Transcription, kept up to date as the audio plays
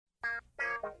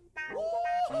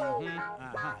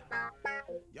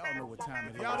Y'all know what time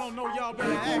it is. Y'all don't know, y'all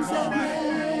better ask somebody.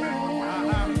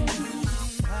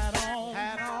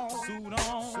 Hat on, suit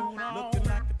on, looking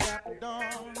like a dapper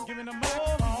dog, giving them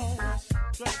all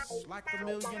dressed like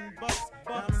 $1,000,000,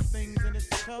 diamond things in its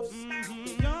cuffs.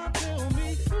 Y'all tell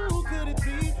me who could it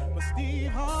be but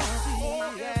Steve Harvey?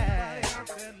 Oh yeah, everybody out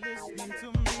there listening to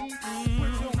me.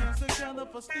 Put your hands together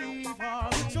for Steve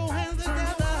Harvey. Put your hands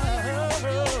together.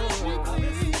 Steve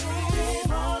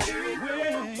Harvey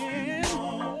win.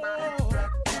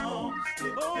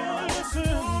 Oh, listen,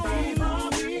 Steve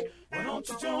Harvey, why don't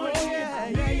you join me?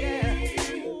 Yeah.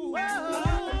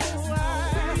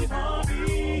 Steve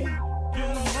Harvey,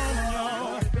 get on,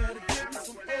 y'all. Better give me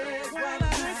some eggs while I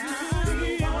listen to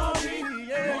Steve Harvey.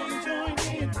 Yeah, you join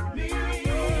in with me.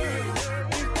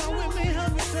 If you're with me,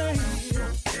 help me say,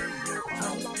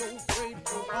 turn your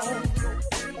radio on.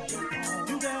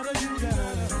 You gotta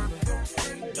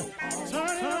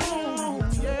turn it on,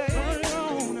 yeah. Turn it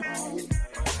on.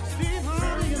 Steve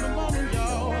Harvey in the morning,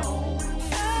 y'all.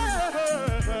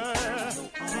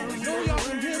 So y'all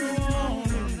can get it on.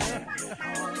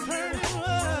 Turn it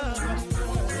up.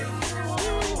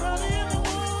 Steve Harvey in the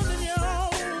morning,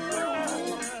 y'all.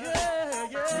 Yeah.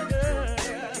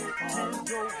 Turn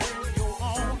your radio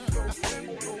on.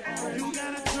 You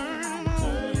gotta turn it on.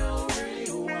 Turn your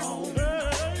radio on.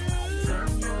 Turn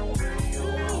your radio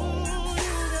on.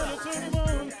 You gotta turn it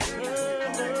on.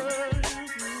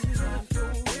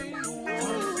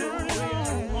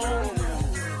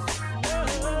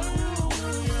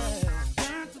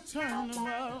 Turn them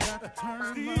up, got to turn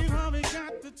them Steve Harvey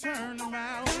got to turn them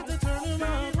out, got to turn them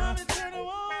up. Steve Harvey turn them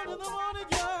on in the morning,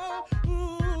 y'all.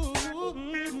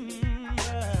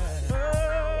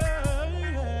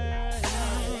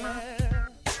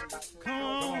 Come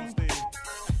on, Steve.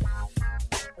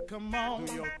 Come on,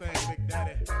 do your thing, Big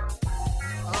Daddy.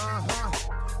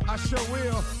 I sure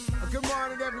will. Good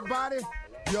morning, everybody.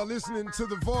 You're listening to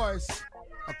The Voice.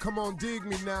 Come on, dig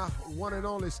me now. One and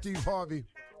only Steve Harvey.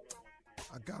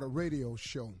 I got a radio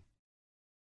show.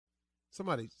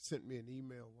 Somebody sent me an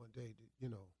email one day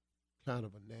that, kind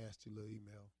of a nasty little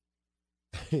email.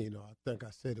 I think I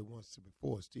said it once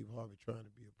before, Steve Harvey trying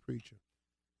to be a preacher.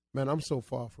 Man, I'm so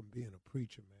far from being a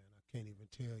preacher, man. I can't even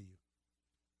tell you.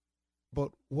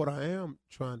 But what I am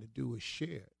trying to do is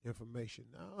share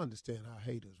information. Now, I understand how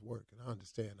haters work, and I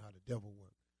understand how the devil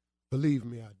works. Believe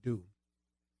me, I do.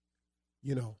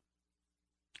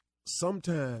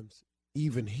 Sometimes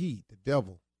even he, the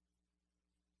devil,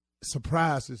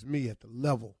 surprises me at the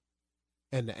level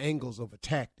and the angles of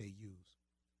attack they use.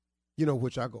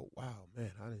 Which I go, wow,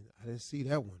 man, I didn't see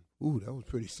that one. Ooh, that was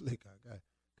pretty slick. I got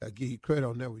to give you credit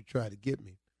on that when you try to get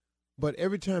me. But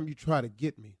every time you try to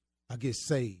get me, I get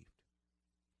saved.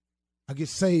 I get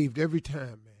saved every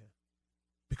time, man,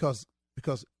 because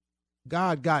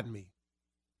God got me.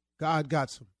 God got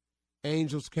some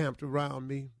angels camped around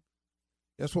me.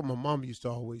 That's what my mom used to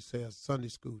always say as a Sunday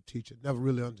school teacher. Never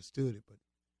really understood it, but,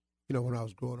 when I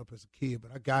was growing up as a kid.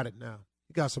 But I got it now.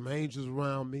 He got some angels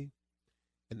around me,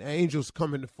 and angels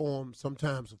come in the form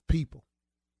sometimes of people.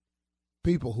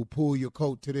 People who pull your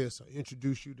coat to this or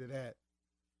introduce you to that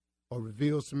or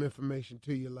reveal some information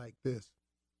to you like this.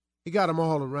 He got them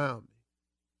all around me.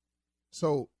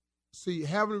 So, see,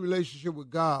 having a relationship with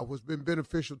God, what's been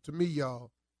beneficial to me,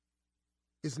 y'all,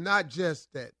 is not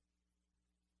just that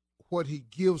what he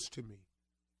gives to me,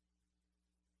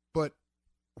 but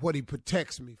what he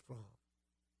protects me from.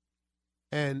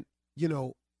 And,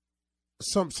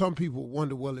 some people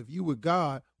wonder, well, if you were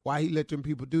God, why he let them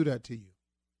people do that to you?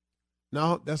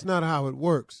 No, that's not how it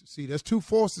works. See, there's two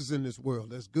forces in this world.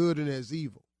 There's good and there's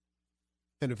evil.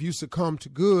 And if you succumb to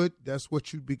good, that's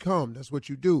what you become. That's what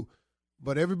you do.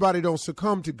 But everybody don't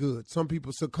succumb to good. Some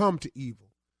people succumb to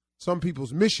evil. Some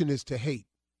people's mission is to hate,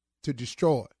 to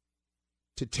destroy,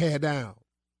 to tear down.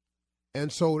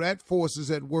 And so that force is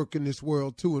at work in this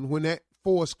world too. And when that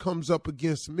force comes up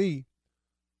against me,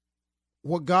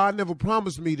 what God never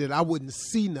promised me that I wouldn't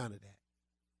see none of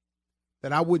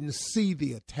that I wouldn't see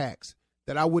the attacks,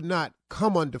 that I would not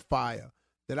come under fire,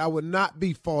 that I would not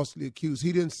be falsely accused.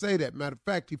 He didn't say that. Matter of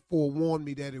fact, he forewarned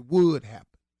me that it would happen.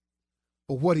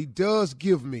 But what he does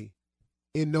give me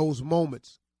in those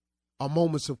moments are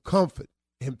moments of comfort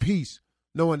and peace,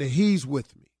 knowing that he's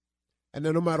with me. And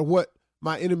that no matter what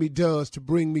my enemy does to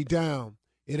bring me down,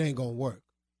 it ain't going to work.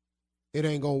 It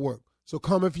ain't going to work. So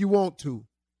come if you want to.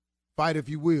 Fight if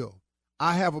you will.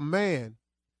 I have a man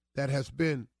that has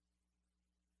been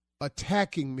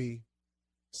attacking me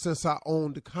since I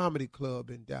owned the comedy club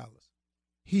in Dallas.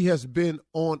 He has been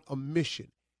on a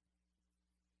mission.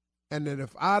 And that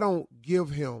if I don't give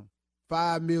him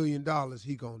 $5 million,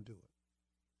 he going to do it.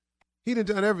 He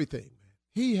done everything, man.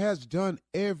 He has done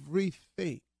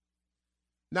everything.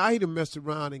 Now he done messed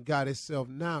around and got himself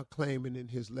now claiming in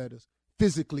his letters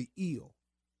physically ill.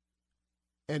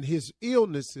 And his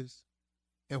illnesses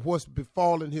and what's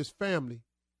befallen his family,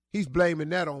 he's blaming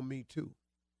that on me too.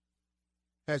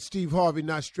 Had Steve Harvey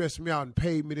not stressed me out and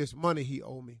paid me this money he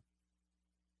owed me,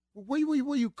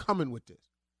 where you coming with this?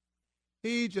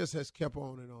 He just has kept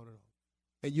on and on and on.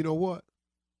 And you know what?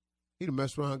 He done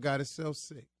messed around and got himself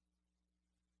sick.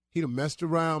 He done messed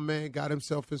around, man, got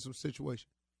himself in some situation.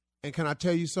 And can I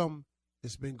tell you something?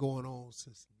 It's been going on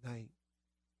since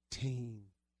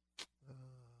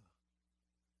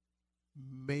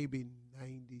maybe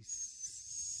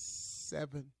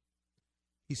 97.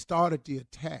 He started the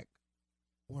attack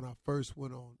when I first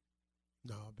went on.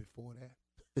 No, before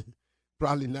that.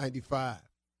 Probably 95.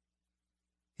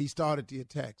 He started the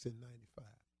attacks in 95.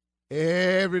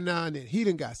 Every now and then. He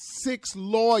done got 6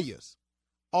 lawyers.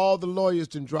 All the lawyers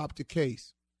done dropped the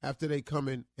case after they come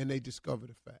in and they discover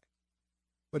the fact.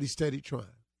 But he's steady trying.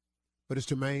 But it's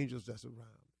them angels that's around.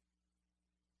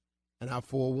 And I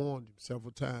forewarned him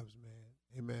several times, man.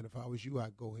 Hey, man, if I was you,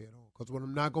 I'd go head on. Because what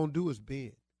I'm not going to do is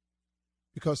bend.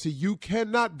 Because, see, you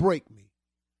cannot break me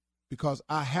because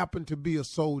I happen to be a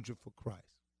soldier for Christ.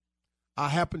 I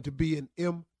happen to be an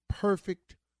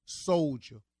imperfect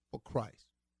soldier for Christ.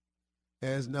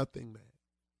 There's nothing, man.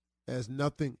 There's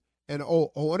nothing. And,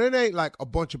 it ain't like a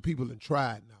bunch of people done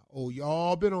tried now. Oh,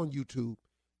 y'all been on YouTube.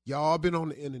 Y'all been on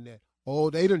the internet. Oh,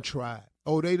 they done tried.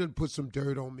 Oh, they done put some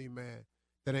dirt on me, man.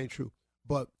 That ain't true.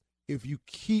 But if you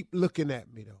keep looking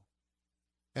at me, though,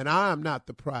 and I am not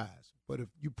the prize, but if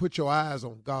you put your eyes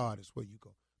on God, is where you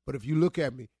go. But if you look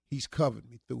at me, he's covered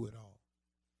me through it all.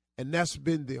 And that's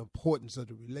been the importance of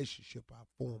the relationship I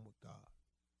form with God,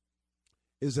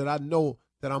 is that I know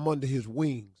that I'm under his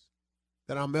wings,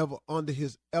 that I'm ever under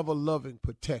his ever-loving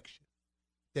protection,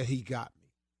 that he got me.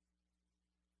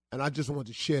 And I just want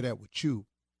to share that with you,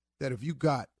 that if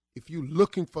you're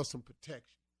looking for some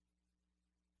protection,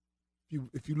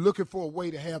 if you're looking for a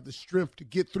way to have the strength to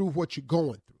get through what you're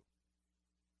going through,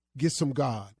 get some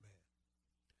God,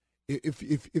 man.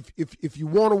 If you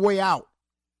want a way out,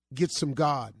 get some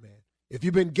God, man. If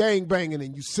you've been gangbanging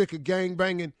and you're sick of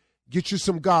gangbanging, get you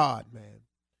some God, man.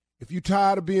 If you're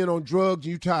tired of being on drugs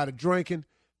and you're tired of drinking,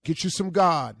 get you some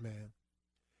God, man.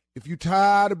 If you're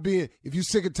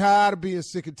sick and tired of being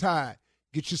sick and tired,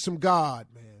 get you some God,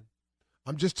 man.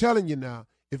 I'm just telling you now,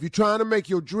 if you're trying to make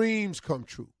your dreams come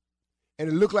true, and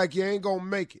it look like you ain't going to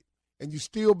make it, and you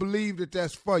still believe that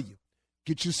that's for you,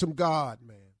 get you some God,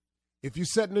 man. If you're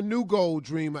setting a new goal,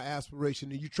 dream, or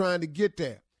aspiration, and you're trying to get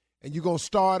there, and you're going to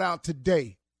start out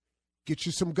today, get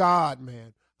you some God,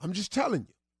 man. I'm just telling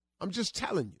you.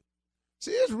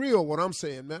 See, it's real what I'm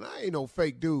saying, man. I ain't no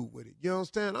fake dude with it. You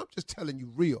understand? I'm just telling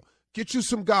you real. Get you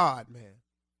some God, man,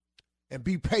 and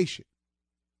be patient.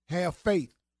 Have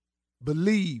faith.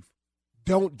 Believe.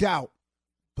 Don't doubt.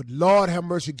 But Lord have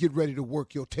mercy, get ready to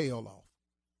work your tail off.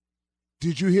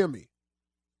 Did you hear me?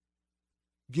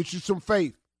 Get you some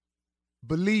faith.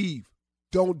 Believe.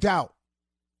 Don't doubt.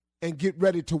 And get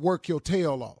ready to work your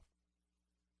tail off.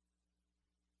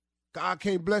 God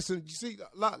can't bless it. You see,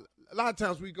 a lot of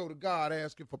times we go to God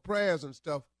asking for prayers and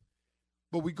stuff,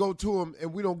 but we go to him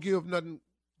and we don't give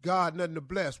God nothing to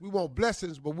bless. We want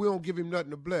blessings, but we don't give him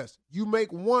nothing to bless. You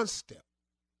make one step,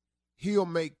 he'll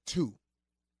make 2.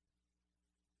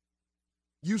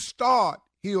 You start,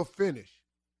 he'll finish.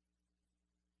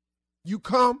 You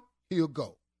come, he'll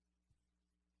go.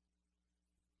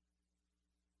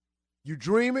 You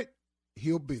dream it,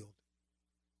 he'll build it.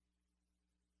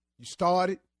 You start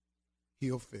it,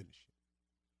 he'll finish it.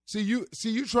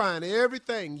 See you trying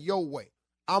everything your way.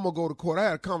 I'm going to go to court. I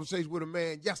had a conversation with a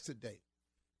man yesterday.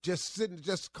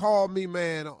 Just called me,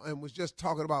 man, and was just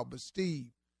talking about, but Steve,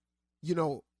 you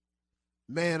know,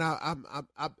 man,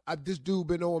 this dude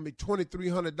been owing me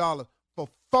 $2,300 for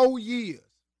 4 years.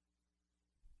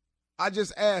 I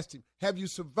just asked him, have you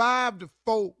survived the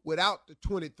 4 without the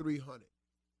 $2,300?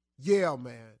 Yeah,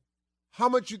 man. How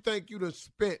much you think you done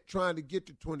spent trying to get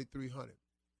to $2,300?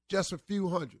 Just a few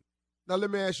hundred. Now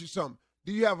let me ask you something.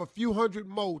 Do you have a few hundred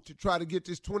more to try to get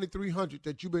this $2,300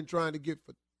 that you've been trying to get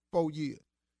for 4 years?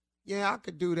 Yeah, I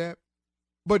could do that.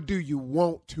 But do you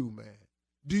want to, man?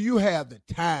 Do you have the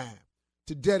time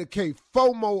to dedicate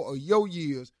 4 more of your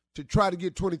years to try to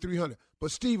get $2,300?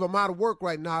 But Steve, I'm out of work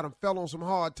right now. I done fell on some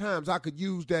hard times. I could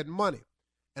use that money.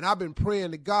 And I've been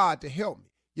praying to God to help me.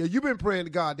 Yeah, you've been praying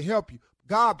to God to help you.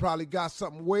 God probably got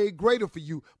something way greater for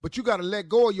you, but you got to let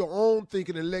go of your own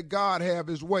thinking and let God have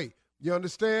his way. You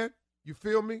understand? You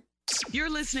feel me? You're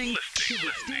listening to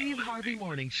the Steve Harvey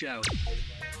Morning Show.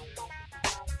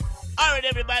 All right,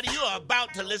 everybody, you are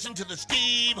about to listen to the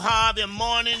Steve Harvey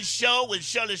Morning Show with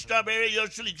Shirley Strawberry,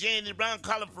 yours truly, James Brown,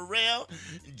 Colin Farrell,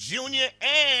 Jr.,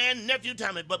 and Nephew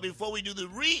Tommy. But before we do the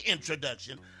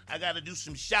reintroduction, I got to do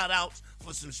some shout-outs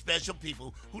for some special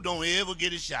people who don't ever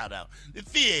get a shout-out. The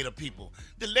theater people,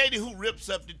 the lady who rips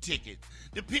up the ticket,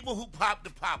 the people who pop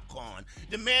the popcorn,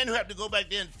 the man who have to go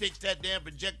back there and fix that damn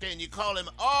projector, and you call him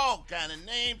all kind of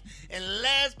names, and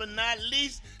last but not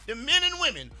least, the men and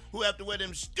women who have to wear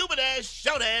them stupid-ass,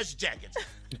 short-ass jackets.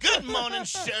 Good morning,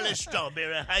 Shirley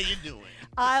Strawberry. How you doing?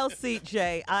 Aisle seat,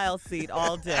 Jay. Aisle seat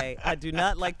all day. I do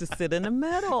not like to sit in the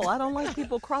middle. I don't like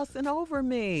people crossing over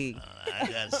me. I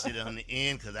got to sit on the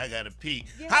end because I got to pee.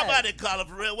 Yes. How about it, Carla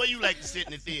Farrell? Where you like to sit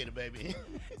in the theater, baby?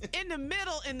 In the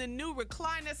middle, in the new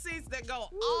recliner seats that go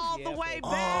all the way back.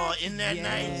 Oh, isn't that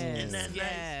nice? Isn't that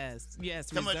nice? Yes.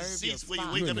 Some of the Reserve seats your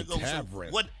where we're going to go.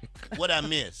 What I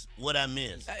miss?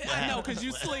 I know, because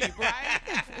you sleep, right?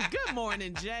 Good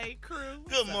morning, Jay, crew.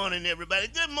 Good morning, everybody.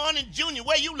 Good morning, Junior.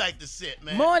 Where you like to sit,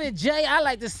 man? Morning, Jay. I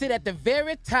like to sit at the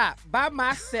very top by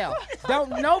myself.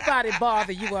 Don't nobody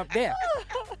bother you up there.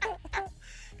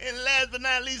 And last but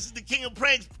not least is the King of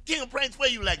Pranks. King of Pranks, where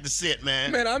you like to sit,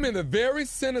 man? Man, I'm in the very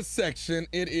center section.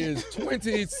 It is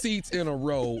 20 seats in a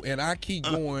row, and I keep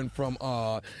going from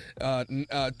 20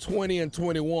 and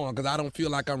 21 because I don't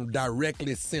feel like I'm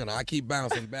directly center. I keep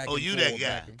bouncing back and forth. Oh, you that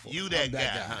guy. You that guy,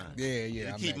 huh? Yeah.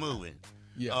 You keep moving.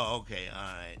 Yeah. Oh, okay, all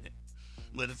right.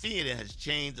 Well, the theater has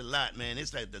changed a lot, man.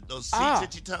 It's like those seats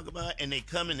that you talk about, and they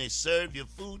come and they serve your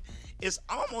food. It's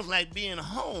almost like being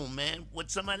home, man,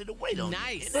 with somebody to wait on.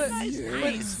 Nice.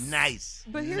 It's nice.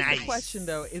 But here's the question,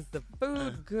 though. Is the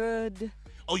food good?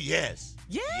 Oh, yes.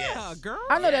 Yeah, yes. girl.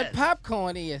 I know that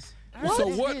popcorn is.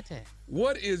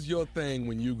 What is your thing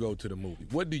when you go to the movie?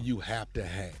 What do you have to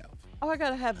have? Oh, I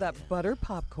got to have that butter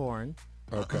popcorn.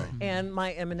 Okay. And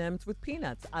my M&Ms with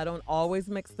peanuts. I don't always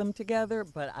mix them together,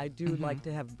 but I do like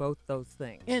to have both those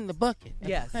things. In the bucket.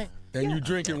 Yes. And you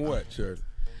drinking what, Shirley?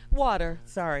 Water.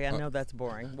 Sorry, I know that's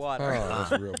boring. Water. Oh,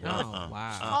 that's real boring. Oh,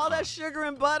 wow. All that sugar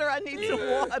and butter, I need some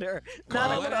water.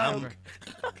 Not a Coke.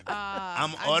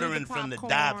 I'm ordering from the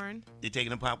dive. You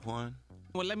taking the popcorn?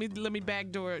 Well, let me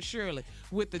backdoor Shirley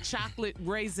with the chocolate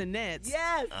raisinets.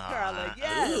 Yes, Carla,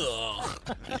 yes.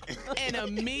 And a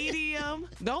medium.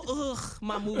 Don't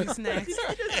my movie snacks.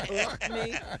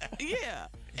 Me. Yeah,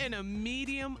 and a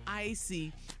medium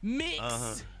icy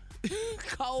mix.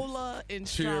 Cola and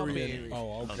strawberry.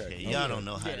 Oh, okay. Okay, y'all don't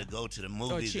know how to go to the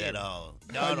movies at all.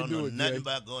 Y'all don't know nothing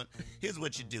about going. Here's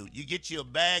what you do. You get you a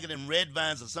bag of them red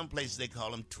vines, or some places they call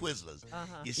them Twizzlers.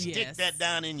 You stick that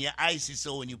down in your icy,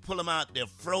 so when you pull them out, they're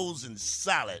frozen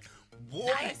solid.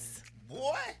 Boy,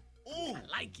 boy. Ooh, I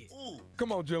like it. Ooh.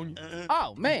 Come on, Junior.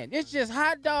 Oh, man. It's just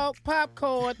hot dog,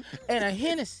 popcorn, and a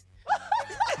Hennessy.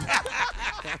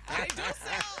 They do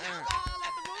sell all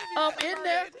at the movie. Up in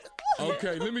there.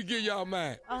 Okay, let me give y'all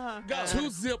mine. Go. 2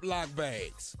 Ziploc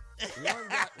bags.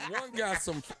 One got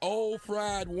some old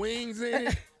fried wings in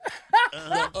it.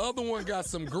 The other one got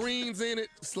some greens in it.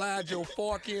 Slide your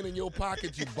fork in your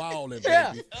pocket. You ballin', baby.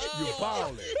 Yeah. You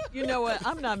ballin'. You know what?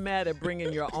 I'm not mad at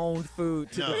bringing your own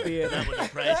food to the theater. Not with the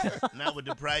prices. Not with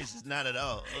the prices. Not at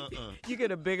all. You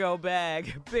get a big old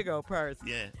bag, big old purse.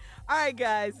 Yeah. All right,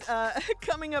 guys.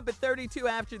 Coming up at 32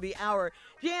 after the hour,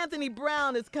 J. Anthony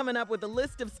Brown is coming up with a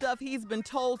list of stuff he's been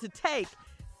told to take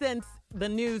since the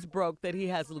news broke that he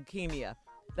has leukemia.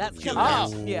 That's coming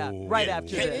up. Yeah, right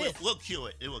after this. We'll cure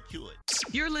it. It will cure it.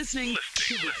 You're listening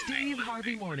to the Steve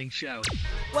Harvey Morning Show.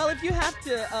 Well, if you have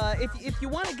to, if you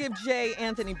want to give J.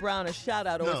 Anthony Brown a shout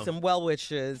out or some well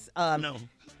wishes, No.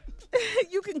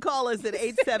 you can call us at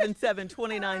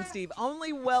 877-29-STEVE.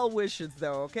 Only well wishes,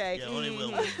 though, okay? Yeah, only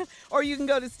well wishes. Or you can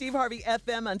go to Steve Harvey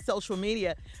FM on social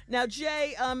media. Now,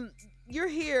 Jay, you're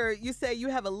here. You say you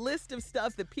have a list of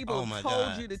stuff that people have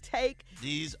told you to take.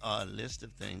 These are a list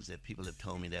of things that people have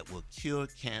told me that will cure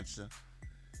cancer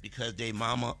because their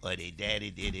mama or their daddy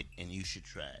did it, and you should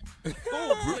try it.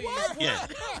 Oh, Yeah.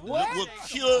 We'll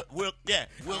cure,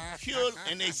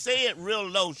 and they say it real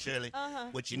low, Shirley.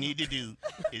 What you need to do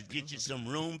is get you some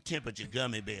room temperature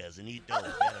gummy bears and eat those.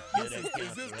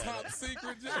 Is this top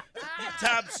secret, Jay?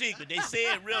 Top secret. They say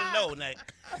it real low.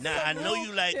 Now I know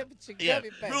you like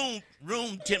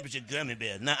room temperature gummy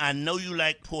bears. Now I know you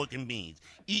like pork and beans.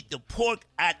 Eat the pork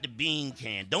out the bean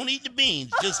can. Don't eat the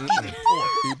beans. Just eat the pork.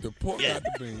 Eat the pork out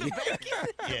the bean.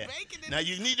 Yeah. Now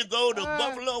you need to go to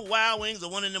Buffalo Wild Wings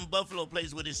or one of them Buffalo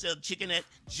places where they sell chicken at.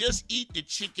 Just eat the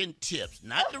chicken tips,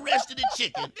 not the rest of the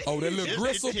chicken. Oh, that little Just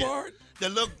gristle the tip. part?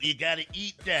 You gotta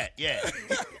eat that, yeah.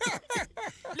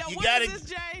 Now, You what gotta- is this,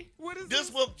 Jay? What is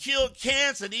This will cure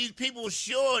cancer. These people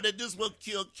sure that this will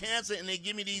cure cancer, and they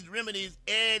give me these remedies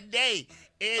every day.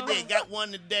 Every day. Got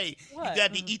one today. What? You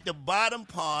got to eat the bottom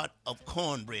part of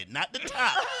cornbread, not the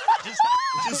top.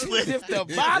 just with Just the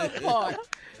bottom part.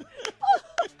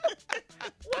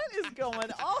 What is going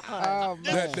on? Oh, man.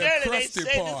 That Shirley, they crusty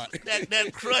say part.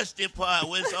 that crusty part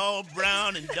where it's all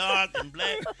brown and dark and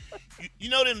black. You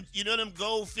know them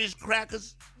goldfish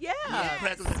crackers? Yeah.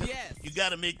 Crackers? Yes. You got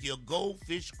to make your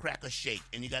goldfish cracker shake,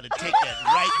 and you got to take that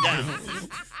right down.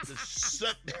 Just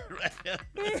suck that right down.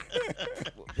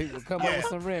 People come up with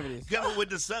some remedies. Come up with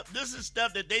the stuff. This is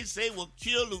stuff that they say will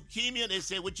cure leukemia. They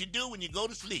say what you do when you go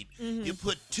to sleep, you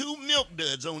put 2 milk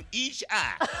duds on each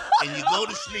eye, and you go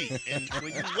to sleep. And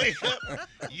when you wake up,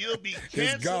 you'll be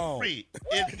cancer free.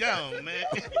 It's gone, man.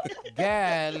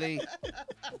 Golly.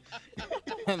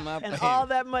 And all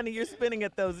that money you're spending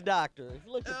at those doctors.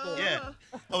 Look at this. Yeah.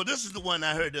 Oh, this is the one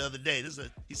I heard the other day. He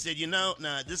said,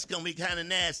 this is gonna be kind of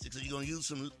nasty, so you're gonna use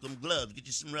some gloves. Get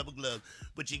you some rubber gloves,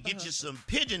 but you get you some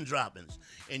pigeon droppings,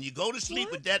 and you go to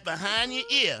sleep with that behind your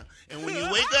ear, and when you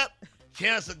wake up,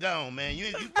 cancer gone, man.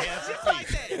 You cancer free.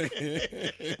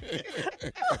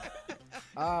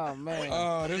 Oh, man.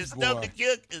 Oh, This this stuff boy. to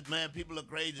kill is, man. People are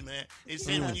crazy, man. They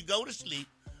said when you go to sleep,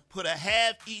 put a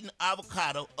half-eaten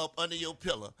avocado up under your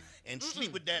pillow and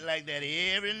sleep with that like that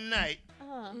every night,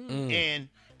 and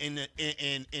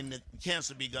the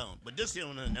cancer be gone. But this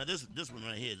one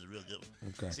right here is a real good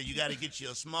one. Okay. So you got to get you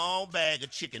a small bag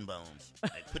of chicken bones,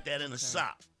 like put that in a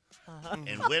sock,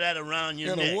 and wear that around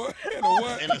your In neck. a what? In a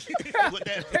what? And put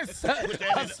that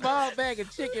A in small bag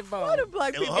of chicken bones. Why do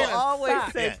black people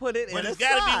always say put it in But a it's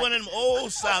got to sock? be one of them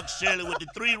old socks, Shirley, with the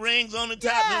 3 rings on the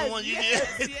top. Yes, And one you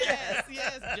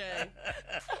yes, Jay.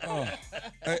 Oh.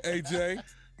 Hey, Jay.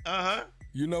 Uh-huh.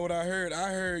 You know what I heard? I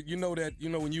heard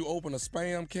when you open a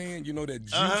Spam can, that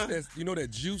juice that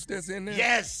juice that's in there?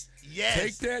 Yes.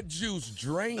 Take that juice,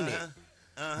 drain it.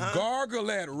 Gargle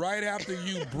that right after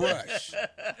you brush.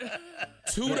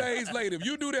 2 days later, if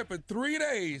you do that for 3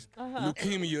 days,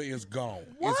 leukemia is gone.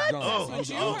 What? It's gone. Oh. What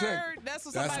you heard? That's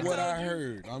what That's somebody what told I you?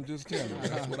 heard. I'm just telling you.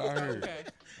 That's what I heard. Okay.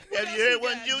 Have you heard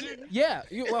one, Junior? Yeah.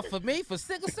 Well, for me, for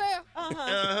sickle cell?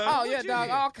 Oh, yeah, dog.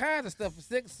 All kinds of stuff for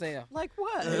sickle cell. Like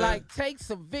what? Like, take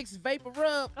some Vicks Vapor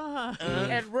Rub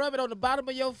and rub it on the bottom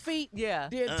of your feet. Yeah.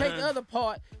 Then take the other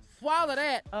part, swallow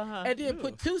that, and then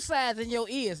put 2 sides in your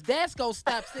ears. That's gonna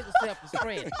stop sickle cell from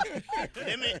spreading.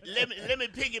 Let me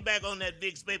piggyback on that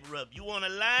Vicks Vapor Rub. You want to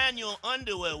line your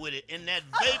underwear with it, and that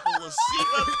vapor will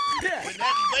seep up. Yeah. When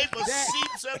that vapor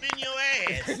seeps up in your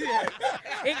ass,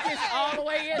 It gets all the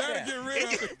way in Better there. get rid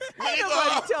of it. when it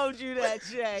Nobody told you that,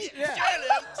 Jay. Shirley,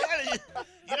 I'm telling you,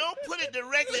 you don't put it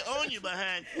directly on you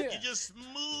behind. You just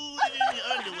smooth it in your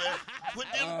underwear, put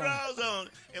them drawers on,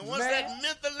 and once Man. that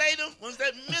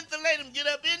mentholatum get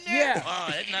up in there, Yeah.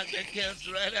 that knock that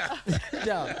cancer right out.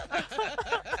 No.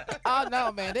 Oh,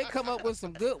 no, man. They come up with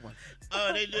some good ones.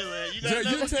 Oh, they do, man. You got Jay,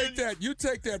 another you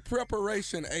take that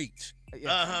preparation H.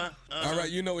 All right,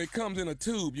 it comes in a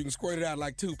tube. You can squirt it out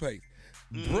like toothpaste.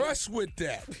 Brush with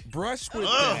that.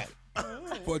 That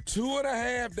for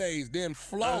 2.5 days. Then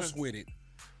floss with it.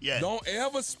 Yeah. Don't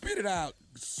ever spit it out.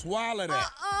 Swallow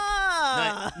that.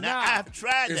 Now, I've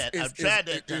tried that. I've tried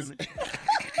that.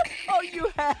 Oh, you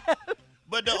have?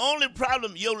 But the only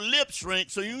problem, your lips shrink,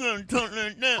 so you're going to turn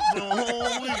like that for a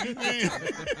whole week.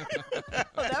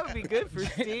 Oh, that would be good for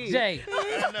Steve. Jay.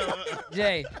 I know.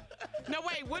 Jay. No,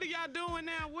 wait. What are y'all doing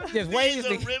now? What? Just ways These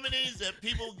are to... remedies that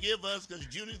people give us because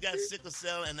Junior's got sickle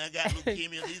cell and I got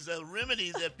leukemia. These are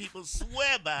remedies that people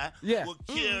swear by will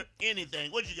cure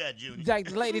anything. What you got, Junior? Like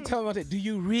the lady told me, do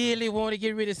you really want to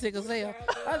get rid of sickle cell?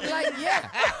 I was like, yeah.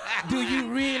 Do you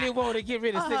really want to get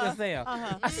rid of sickle cell?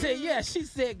 I said, yeah. She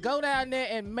said, go down there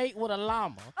and mate with a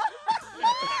llama.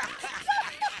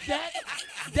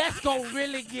 That's going to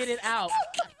really get it out.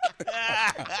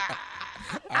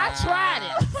 I tried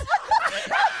it.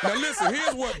 Now listen,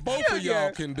 here's what both of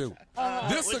y'all can do.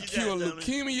 This will What you cure got,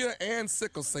 leukemia and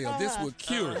sickle cell. This will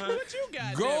cure it. What you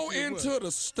got? Go there, into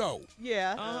the store.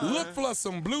 Yeah. Look for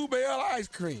some Bluebell ice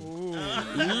cream.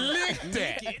 Lick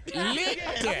that. Lick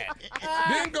that.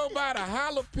 Then go by the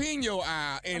jalapeno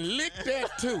aisle and lick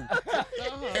that too.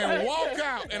 And walk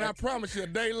out, and I promise you a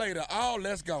day later, all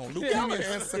that's gone.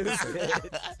 Leukemia and sickle cell.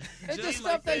 It's Just just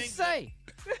stuff they things say.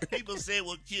 People say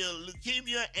will cure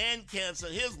leukemia and cancer.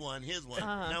 Here's one.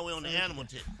 Now we're on the animal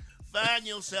tip. Find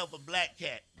yourself a black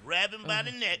cat. Grab him by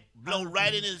the neck, blow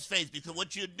right in his face, because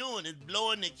what you're doing is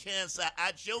blowing the cancer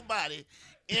out your body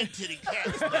into the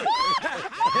cat's body.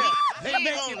 He ain't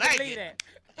gonna like it.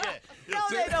 No,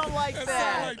 they don't like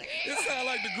that. It sounds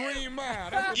like the Green Mile.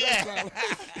 That's what Yeah. that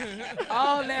sound like.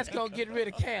 All that's gonna get rid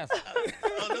of cancer.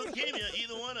 Leukemia,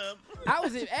 either one of them. I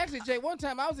was in, actually, Jay, one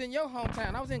time I was in your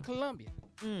hometown. I was in Columbia.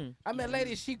 I met a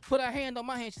lady, she put her hand on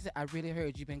my hand. She said, I really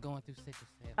heard you've been going through sickle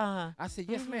cell. I said,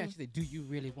 yes, ma'am. She said, do you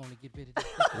really want to get rid of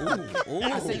this?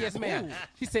 I said, yes, ma'am.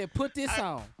 She said, put this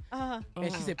on.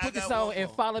 And she said, put this on and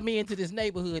follow me into this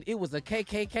neighborhood. It was a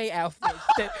KKK outfit.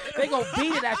 She said, they gonna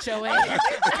beat it out your ass.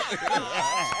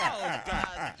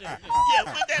 Yeah,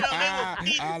 put that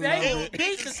on. They will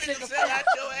beat the sickle cell out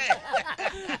your ass.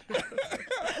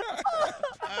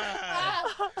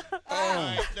 All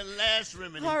right, the last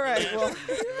remedy. All right, well,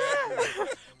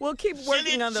 we'll keep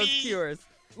working on those cures.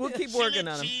 We'll keep working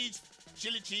on them.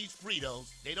 Chili cheese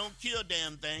Fritos. They don't cure a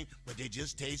damn thing, but they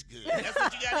just taste good. That's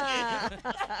what you gotta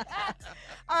get.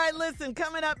 All right, listen,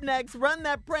 coming up next, Run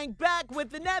That Prank Back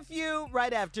with the nephew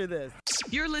right after this.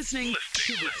 You're listening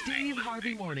to the Steve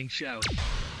Harvey Morning Show.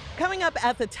 Coming up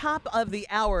at the top of the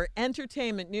hour,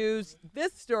 entertainment news.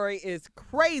 This story is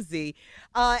crazy.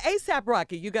 A$AP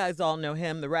Rocky, you guys all know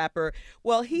him, the rapper.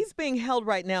 Well, he's being held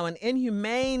right now in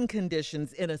inhumane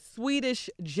conditions in a Swedish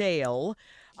jail.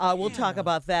 We'll talk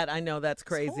about that. I know that's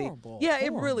crazy. Horrible. Yeah,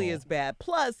 it really is bad.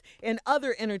 Plus, in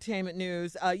other entertainment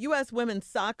news, U.S. women's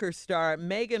soccer star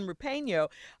Megan Rapinoe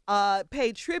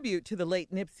paid tribute to the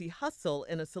late Nipsey Hussle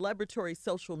in a celebratory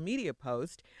social media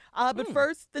post. But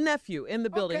first, the nephew in the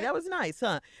building. Okay. That was nice,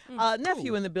 huh?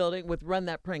 Nephew in the building with Run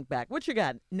That Prank Back. What you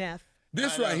got, Neff?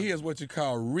 This right here is what you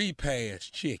call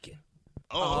repast chicken.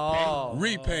 Oh, okay.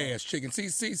 Repast chicken.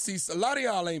 See, a lot of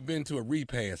y'all ain't been to a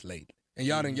repast lately. And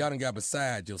y'all done got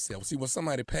beside yourself. See, when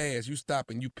somebody pass, you stop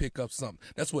and you pick up something.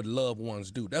 That's what loved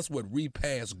ones do. That's what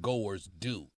repast goers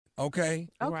do. Okay?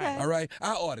 Okay. All right?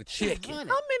 I ordered chicken. How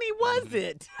many was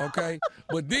it? Okay?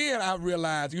 But then I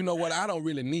realized, you know what? I don't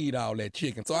really need all that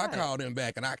chicken. So I called them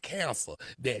back and I canceled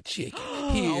that chicken.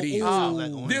 Here it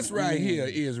is. This right here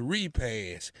is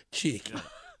repast chicken.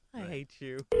 I hate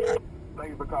you.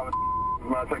 Thank you for calling.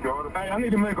 May I take your order? Hey, I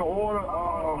need to make an order.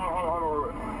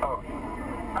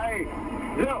 Hey,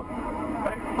 look.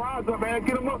 Hey, fries up, man.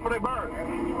 Get them up for they burn.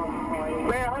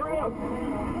 Man, hurry up.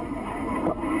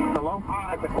 Hello? All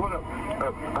right, what up?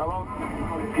 Hello?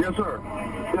 Yes, sir.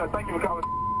 Yeah, thank you for calling.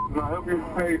 Can I help you?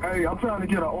 Hey, I'm trying to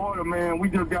get an order, man. We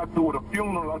just got through with a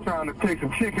funeral. I'm trying to take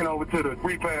some chicken over to the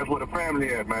repast where the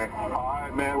family at, man. All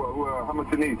right, man. Well, how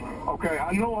much you need? Okay,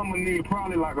 I know I'm going to need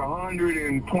probably like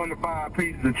 125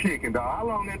 pieces of chicken, dog. How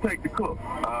long did it take to cook?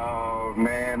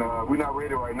 Man, we're not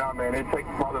ready right now, man. It takes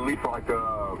probably at least like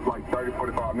 30,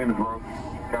 45 minutes, bro.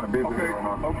 Kind of busy right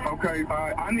now. Okay,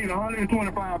 I need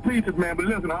 125 pieces, man. But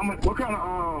listen, what kind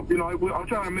of, I'm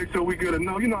trying to make sure we get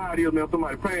enough. You know how it is, man.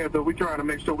 Somebody passed, so we trying to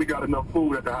make sure we got enough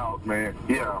food at the house, man.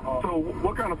 Yeah. So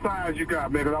what kind of size you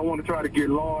got, man? Because I want to try to get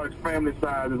large family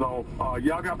sizes on.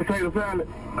 Y'all got potato salad?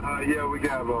 Yeah, we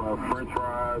got French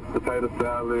fries, potato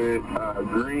salad,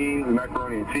 greens,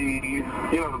 macaroni and cheese.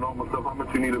 You know the normal stuff. How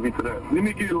much you need to be to that? Let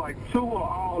me get like 2 or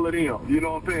all of them. You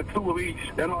know what I'm saying? 2 of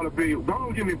each. That ought to be.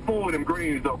 Don't give me 4 of them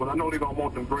greens though, because I know they're gonna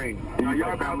want them greens.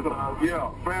 Y'all family size?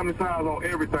 Yeah, family size on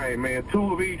everything, man.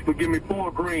 2 of each, but give me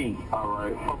 4 greens. All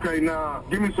right. Okay, now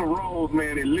give me some rolls,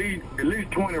 man. At least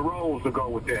 20 rolls to go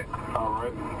with that. All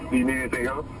right. Do you need anything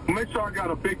else? Make sure I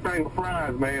got a big thing of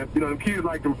fries, man. You know, the kids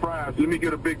like them fries. Let me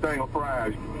get a big thing of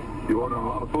fries. You order a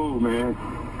lot of food, man.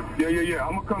 Yeah.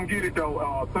 I'm going to come get it,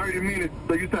 though. 30 minutes.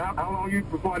 So you said how long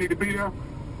before I need to be there?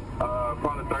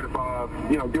 Probably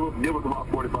 35. You know, give us about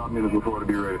 45 minutes before to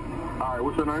be ready. All right,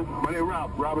 what's your name? My name is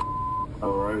Robert.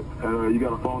 All right. You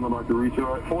got a phone number I can reach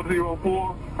you at?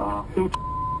 404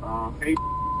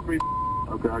 833.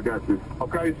 Okay, I got you.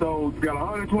 Okay, so you got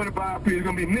 125 pieces. It's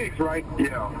gonna be mixed, right?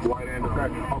 Yeah, white and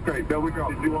okay, there we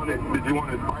go. Did you want it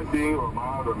spicy or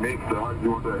mild or mixed? Or how did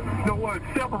you want that? You know what?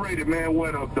 Separated, man.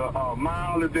 Where the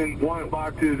mild is in one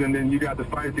boxes, and then you got the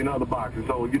spicy in other boxes.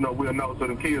 So we'll know so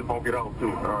the kids won't get off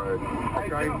too. All right.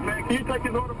 Okay. Hey, man, can you take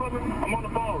his order for me? I'm on the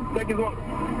phone. Take his order.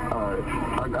 All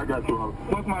right, I got you.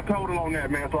 What's my total on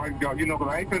that, man? So I can go. You know,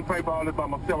 because I ain't finna pay for all this by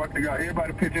myself. I got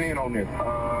everybody pitching in on this.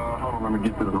 Hold on, let me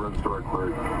get to the register quick. And,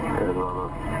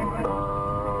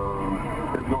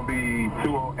 it's going to be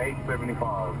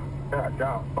 208.75.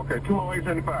 Yeah. Okay,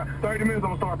 208.75. 30 minutes, I'm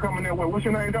going to start coming that way. What's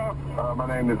your name, dog? My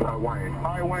name is Wayne. All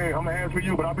right, Wayne, I'm going to ask for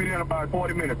you, but I'll be there in about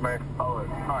 40 minutes, man. All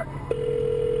right.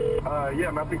 Yeah,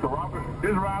 man, I think the Robert.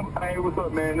 This is Robert. Hey, what's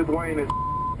up, man? This is Wayne. It's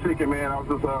chicken, man. I was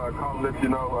just calling to let you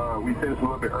know we finished a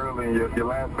little bit early, and your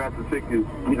last batch of chicken,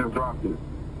 we just dropped it.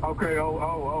 Okay,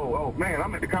 man, I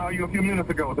meant to call you a few minutes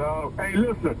ago, dog. Hey,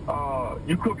 listen,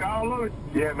 you cook all of it?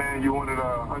 Yeah, man, you wanted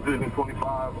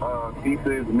 125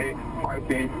 pieces, mixed,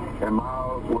 spicy, and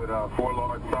mild with 4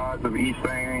 large sides of each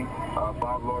thing,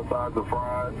 5 large sides of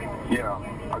fries. Yeah,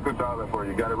 I cooked all that for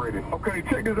you. Got it ready. Okay,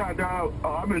 check this out, dog.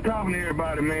 I've been talking to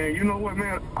everybody, man. You know what,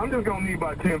 man? I'm just gonna need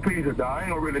about 10 pieces, dog. I ain't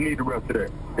gonna really need the rest of that.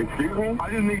 Excuse me?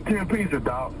 I just need 10 pieces,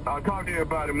 dog. I talked to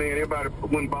everybody, man. Everybody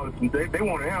went and bought some. They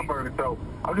want a hamburger, so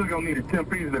I'm just gonna need 10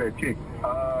 pieces of that chicken.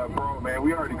 Bro, man,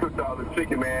 we already cooked all the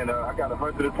chicken, man. I got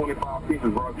 125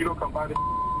 pieces, bro. If you don't come buy this,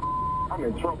 I'm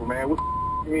in trouble, man. What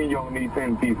you mean you only need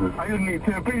 10 pieces? I just need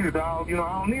 10 pieces, dog. You know,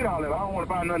 I don't need all that. I don't want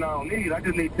to buy nothing I don't need. I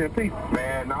just need 10 pieces.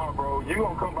 Man, nah, bro. You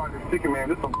gonna come buy this chicken, man.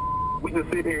 This some we just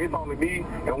sit here. It's only me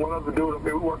and one other dude up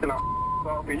here. We working out.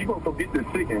 And you gonna go get this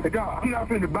chicken. Hey, dog, I'm not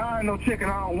finna buy no chicken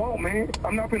I don't want, man.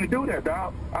 I'm not finna do that,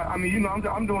 dog. I mean, you know,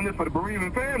 I'm doing this for the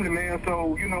bereaving family, man.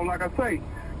 So, you know, like I say,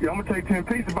 yeah, I'm gonna take 10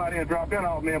 pieces by there and drop that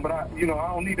off, man. But I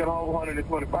don't need that whole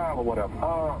 125 or whatever.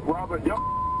 Robert, y'all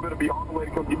better be on the way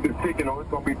to come get this chicken, or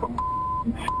it's gonna be some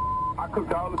I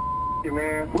cooked all the chicken,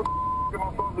 man. What am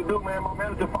I supposed to do, man? My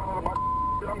manager found out about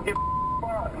I'm gonna get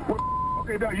fired.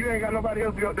 Okay, dog, you ain't got nobody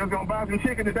else that's gonna buy some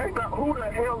chicken today? Now, who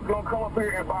the hell's gonna come up here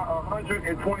and buy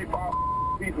 125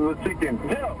 pieces of chicken?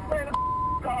 Jeff, man,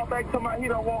 call back somebody, he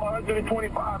don't want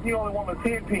 125, he only want a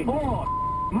 10 piece. Come on,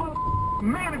 my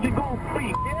manager gonna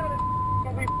speak. Yeah,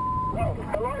 gonna be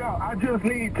hello, y'all. I just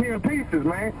need 10 pieces,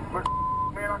 man. But,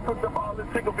 man, I cooked up all this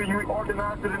chicken for you,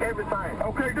 organized it and everything.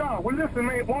 Okay, dog, well, listen,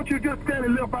 man, won't you just sell it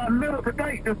little by little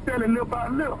today? Just sell it little by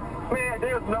little. Man,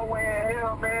 there's no way in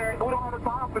hell, man. We don't have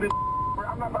time for this.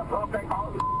 I'm not about to unpack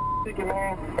all this chicken,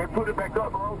 man, and put it back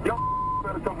up, bro. Y'all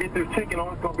better come get this chicken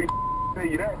or it's gonna be tell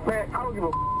you that. Man, I don't give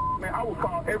a man. I will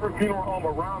call every funeral home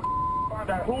around, find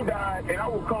out who died, and I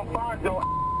will come find your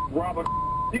Robert.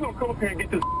 You gonna come up here and get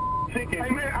this chicken.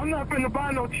 Hey, man, I'm not finna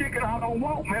buy no chicken I don't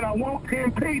want, man. I want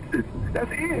 10 pieces.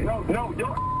 That's it. No,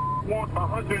 your want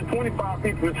 125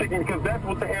 pieces of chicken because that's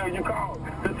what the hell you called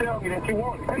to tell me that you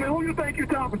want it. Hey, man, who you think you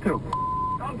talking to?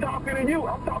 I'm talking to you.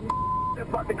 I'm talking that's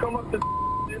about to come up to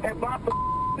and buy some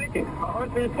chicken,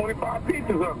 125 pieces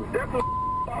of it. That's what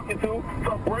I'm talking to.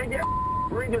 So bring your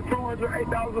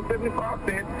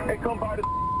 $208.75 and come buy the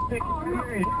chicken.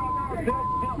 Man,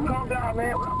 calm down,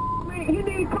 man. Man, he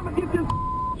need to come and get this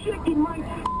chicken, man.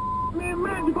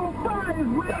 Man, you gonna fire his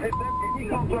man. He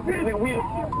comes up here and we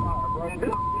all fire, bro.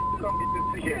 This come get this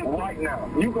chicken right now.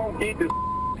 You gonna get this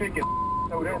chicken.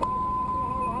 So that.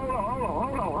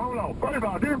 Hold on. What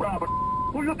about this, Robert?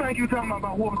 Who you think you talking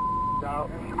about what?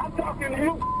 Dog? I'm talking to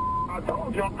you. I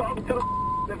told you I'm talking to the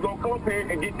that's gonna come up here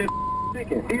and get this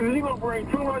chicken. Either you gonna bring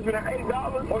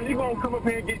 $208 or you gonna come up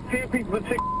here and get 10 pieces of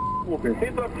chicken.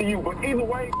 It's up to you. But either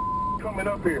way, coming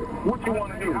up here, what you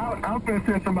want to do? I'm finna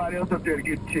send somebody else up there to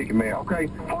get the chicken, man. Okay?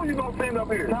 Who you gonna send up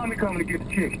here? Tommy coming to get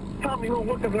the chicken. Tommy who?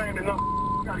 What's his name?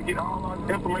 Gotta get all our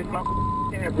information off the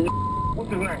can for you. What's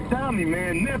his name? Tommy,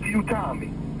 man. Nephew Tommy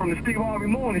from the Steve Harvey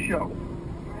Morning Show.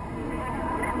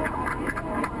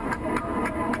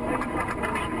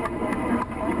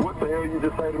 What the hell you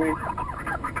just say to me?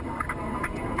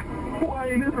 Why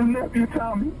ain't this his nephew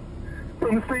Tommy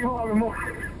from the Steve Harvey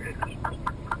Morning?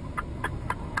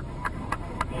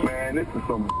 Man, this is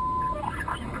some.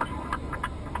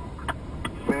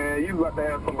 Man, you got to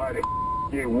have somebody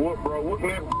get whooped, bro. What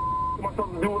am I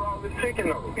supposed to do with all this chicken,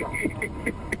 though?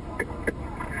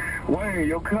 Wayne,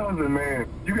 your cousin, man.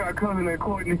 You got a cousin named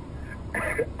Courtney?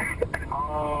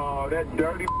 Oh, that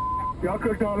dirty. Y'all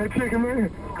cooked all that chicken, man?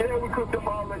 Yeah, we cooked up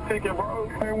all that chicken, bro.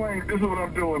 Hey, Wayne, this is what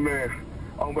I'm doing, man.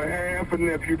 On behalf of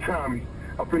nephew Tommy,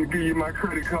 I'm finna give you my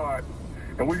credit card,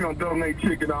 and we're gonna donate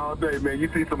chicken all day, man. You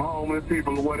see some homeless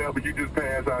people or whatever, you just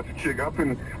pass out the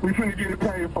chicken. We finna get it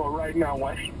paid for right now,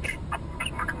 Wayne.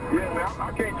 Yeah, man,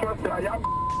 I can't trust y'all. Y'all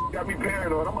got me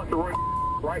paranoid. I'm about to run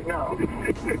right now.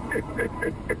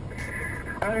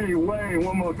 Hey, Wayne,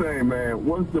 one more thing, man.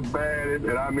 What's the baddest,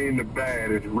 and I mean the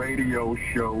baddest, radio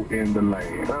show in the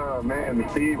land? Man, the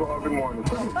Steve Harvey Morning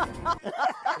Show.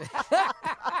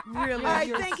 Really? All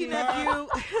right, thank you, nephew.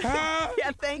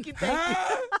 Yeah, thank you.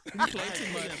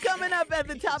 Coming up at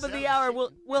the top of the hour,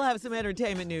 we'll have some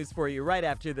entertainment news for you right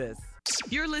after this.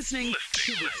 You're listening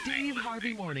to the Steve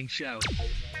Harvey Morning Show.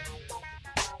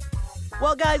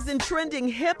 Well, guys, in trending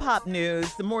hip-hop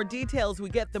news, the more details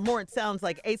we get, the more it sounds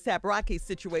like A$AP Rocky's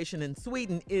situation in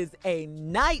Sweden is a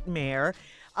nightmare.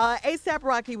 A$AP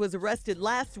Rocky was arrested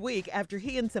last week after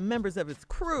he and some members of his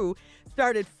crew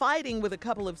started fighting with a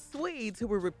couple of Swedes who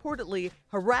were reportedly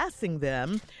harassing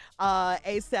them.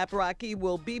 A$AP Rocky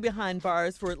will be behind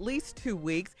bars for at least 2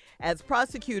 weeks as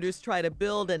prosecutors try to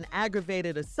build an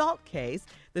aggravated assault case.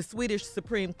 The Swedish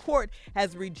Supreme Court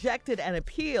has rejected an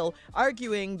appeal,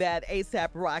 arguing that ASAP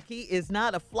Rocky is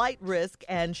not a flight risk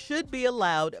and should be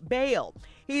allowed bail.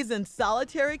 He's in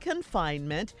solitary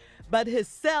confinement, but his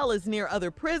cell is near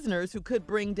other prisoners who could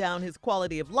bring down his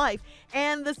quality of life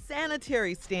and the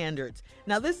sanitary standards.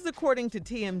 Now, this is according to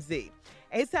TMZ.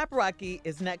 ASAP Rocky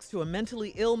is next to a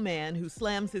mentally ill man who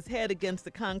slams his head against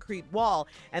the concrete wall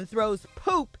and throws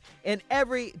poop in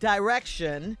every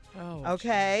direction. Oh,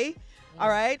 okay? All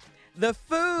right? The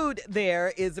food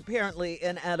there is apparently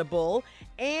inedible,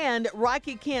 and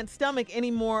Rocky can't stomach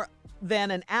any more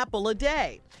than an apple a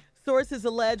day. Sources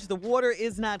allege the water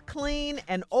is not clean,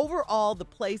 and overall, the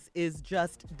place is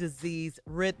just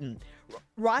disease-ridden.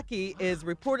 Rocky is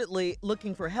reportedly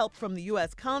looking for help from the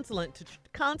U.S. consulate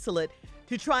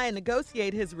to try and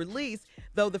negotiate his release,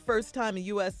 though the first time a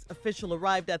U.S. official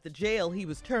arrived at the jail, he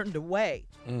was turned away.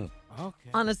 Okay.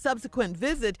 On a subsequent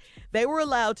visit, they were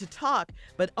allowed to talk,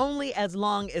 but only as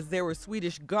long as there were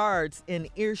Swedish guards in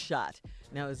earshot.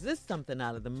 Now, is this something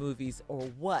out of the movies or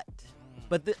what?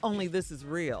 But only this is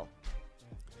real.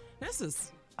 This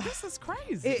is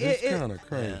crazy. It's kind of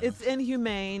crazy. It's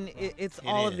inhumane. It's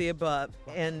all of the above.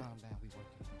 And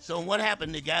so what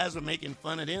happened? The guys were making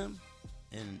fun of them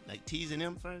and like teasing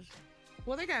them first?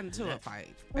 Well, they got into a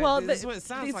fight. Well, That's what it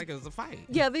sounds like. It was a fight.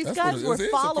 Yeah, these That's guys what it were is.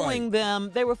 It's a following fight.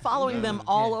 them. They were following them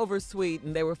all over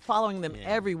Sweden. They were following them Yeah.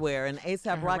 everywhere. And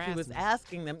ASAP And Rocky was harassing them.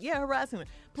 asking them, harassing them,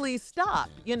 please stop.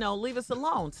 Leave us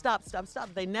alone. Stop.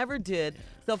 They never did.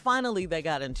 So finally, they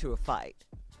got into a fight.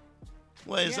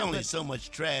 Well, it's Yeah, only but- so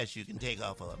much trash you can take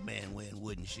off of a man wearing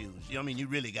wooden shoes. You know what I mean? You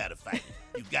really got to fight.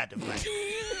 You got to fight.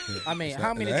 I mean,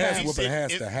 how many The ass times? whooping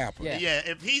has If- to happen. Yeah. Yeah,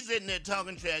 if he's sitting there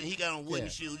talking trash and he got on wooden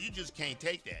Yeah. shoes, you just can't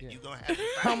take that. Yeah. You're going to have to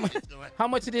How fight. much? It's gonna- How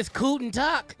much of this coot and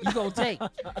talk you gonna take?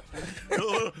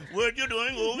 What you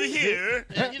doing over here?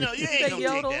 And, you ain't They going to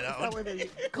yodel? take Is that that out. what they-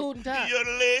 Coot and talk.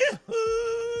 Yodeling.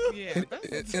 Yeah.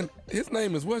 And his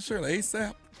name is what, Shirley?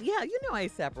 ASAP? Yeah, you know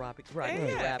ASAP Rocky, right?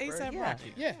 Yeah, rapper. ASAP Yeah.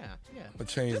 Rocky. Yeah. I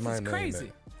changed This my is name.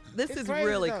 crazy. This It's is crazy,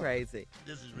 really though. crazy.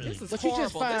 This is really This is But you horrible.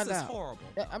 just find This is out. horrible.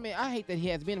 I mean, I hate that he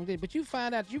has been with it, but you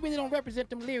find out you really don't represent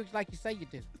them lyrics like you say you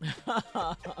do.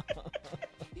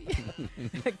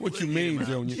 What you mean,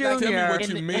 Junior? Junior. Tell me what in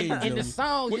you the, mean, in the Junior.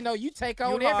 songs, you take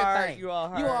on You hard, everything. you all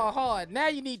You hard. all hard. Now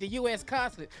you need the U.S.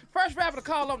 consulate. First rapper to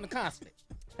call on the consulate.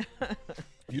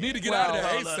 You need to get out of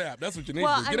there Well, ASAP. That's what you need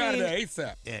well, to do. Get I out of mean- there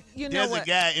ASAP. Yeah. You know There's what? a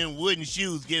guy in wooden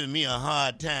shoes giving me a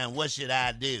hard time. What should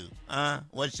I do?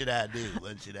 What should I do?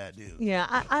 What should I do? Yeah,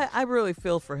 I really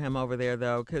feel for him over there,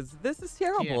 though, because this is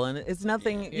terrible, Yeah. and it's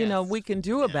nothing, Yes. we can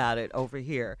do about it over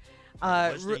here.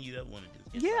 Worst thing you don't want to do.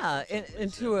 Is get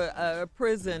Into a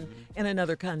prison in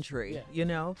another country,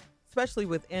 especially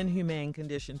with inhumane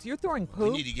conditions. You're throwing We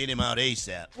poop? need to get him out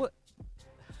ASAP. What?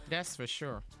 That's for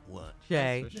sure. What?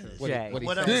 Jay, That's for sure. What- Jay. what he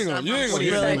What said. You ain't gonna, you ain't gonna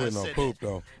hit Really? me with no poop,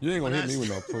 though. You ain't gonna When hit I me with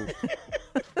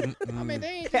no poop. I mean, they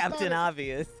ain't just Captain started-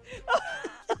 Obvious.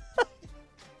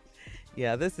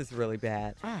 Yeah, this is really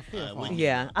bad. I feel for him.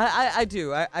 Yeah, I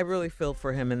do. I really feel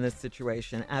for him in this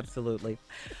situation. Absolutely.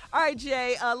 All right,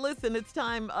 Jay, listen, it's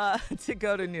time to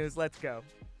go to news. Let's go.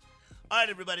 All right,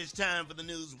 everybody, it's time for the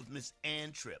news with Miss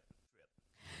Ann Tripp.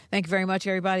 Thank you very much,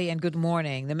 everybody, and good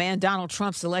morning. The man Donald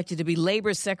Trump selected to be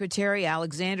Labor Secretary,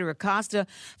 Alexander Acosta,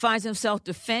 finds himself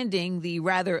defending the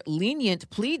rather lenient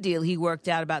plea deal he worked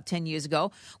out about 10 years ago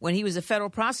when he was a federal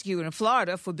prosecutor in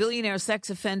Florida for billionaire sex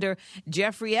offender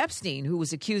Jeffrey Epstein, who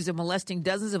was accused of molesting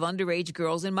dozens of underage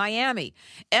girls in Miami.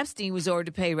 Epstein was ordered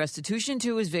to pay restitution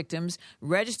to his victims,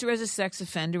 register as a sex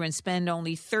offender, and spend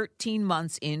only 13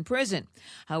 months in prison.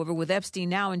 However, with Epstein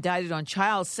now indicted on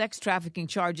child sex trafficking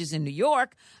charges in New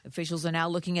York, officials are now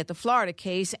looking at the Florida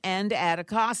case and at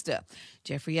Acosta.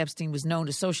 Jeffrey Epstein was known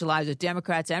to socialize with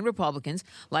Democrats and Republicans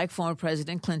like former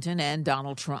President Clinton and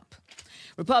Donald Trump.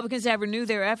 Republicans have renewed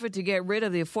their effort to get rid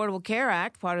of the Affordable Care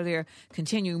Act, part of their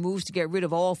continuing moves to get rid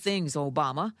of all things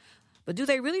Obama. But do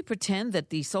they really pretend that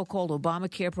the so-called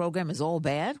Obamacare program is all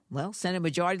bad? Well, Senate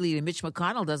Majority Leader Mitch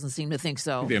McConnell doesn't seem to think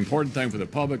so. The important thing for the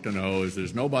public to know is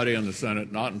there's nobody in the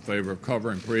Senate not in favor of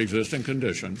covering pre-existing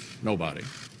conditions. Nobody.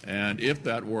 And if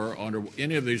that were under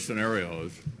any of these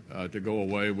scenarios to go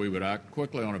away, we would act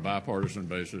quickly on a bipartisan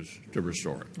basis to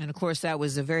restore it. And, of course, that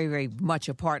was very, very much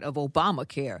a part of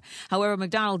Obamacare. However,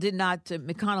 McConnell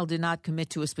did not commit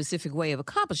to a specific way of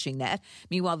accomplishing that.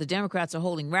 Meanwhile, the Democrats are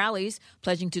holding rallies,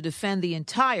 pledging to defend the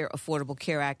entire Affordable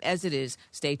Care Act as it is.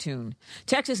 Stay tuned.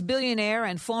 Texas billionaire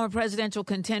and former presidential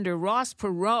contender Ross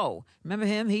Perot. Remember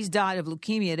him? He's died of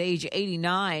leukemia at age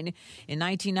 89. In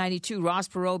 1992, Ross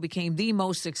Perot became the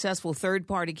most successful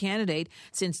third-party candidate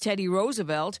since Teddy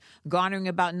Roosevelt. garnering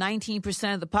about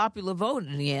 19% of the popular vote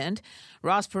in the end.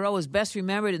 Ross Perot is best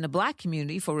remembered in the black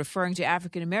community for referring to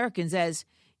African Americans as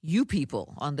 "you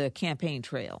people" on the campaign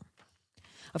trail.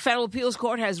 A federal appeals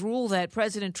court has ruled that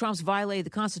President Trump's violated the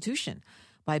Constitution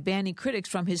by banning critics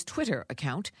from his Twitter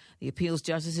account. The appeals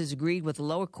justices agreed with the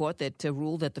lower court that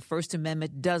ruled that the First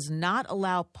Amendment does not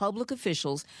allow public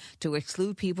officials to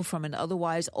exclude people from an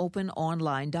otherwise open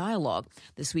online dialogue.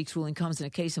 This week's ruling comes in a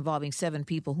case involving 7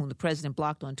 people whom the president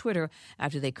blocked on Twitter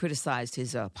after they criticized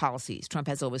his policies. Trump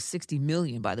has over 60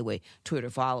 million, by the way,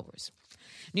 Twitter followers.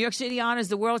 New York City honors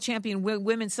the world champion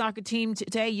women's soccer team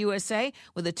today, USA,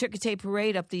 with a ticker tape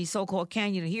parade up the so-called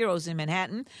Canyon of Heroes in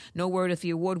Manhattan. No word if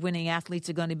the award-winning athletes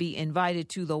are going to be invited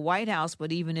to the White House,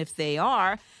 but even if they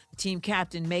are, team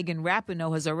captain Megan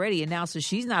Rapinoe has already announced that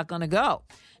she's not going to go.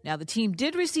 Now, the team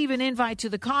did receive an invite to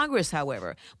the Congress,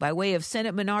 however, by way of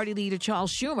Senate Minority Leader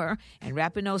Charles Schumer, and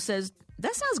Rapinoe says,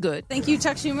 "That sounds good." Thank you,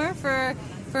 Chuck Schumer,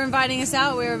 for inviting us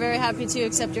out. We are very happy to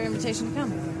accept your invitation to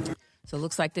come. So it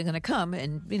looks like they're going to come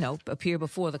and, appear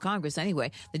before the Congress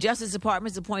anyway. The Justice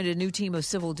Department has appointed a new team of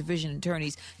civil division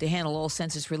attorneys to handle all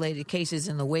census-related cases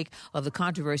in the wake of the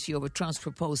controversy over Trump's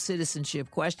proposed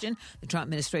citizenship question. The Trump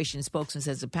administration spokesman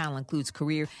says the panel includes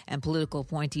career and political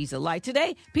appointees alike.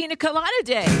 Today, Pina Colada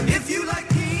Day. If you like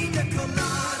pina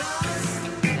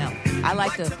coladas. Now, I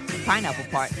like the pineapple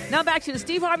part. Now back to the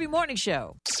Steve Harvey Morning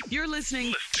Show. You're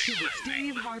listening to the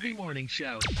Steve Harvey Morning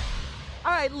Show.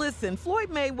 All right, listen,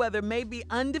 Floyd Mayweather may be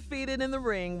undefeated in the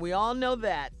ring. We all know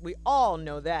that. But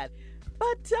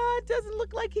it doesn't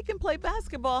look like he can play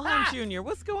basketball, Junior?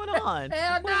 What's going on?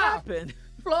 Hell What no. happened?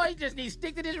 Floyd just needs to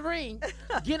stick to this ring.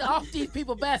 Get off these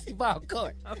people basketball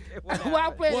court. Okay,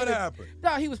 What happened?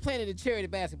 No, he was playing in a charity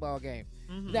basketball game.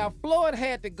 Mm-hmm. Now, Floyd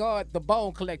had to guard the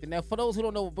Bone Collector. Now, for those who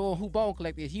don't know who Bone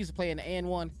Collector is, he used to play in the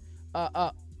N1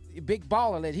 big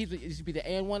baller. He used to be the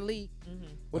N1 league.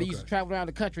 Mm-hmm. Where he used to travel around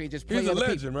the country and just play. He's a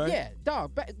legend, right? Yeah,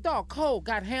 dog Cole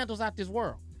got handles out this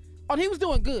world. Oh, he was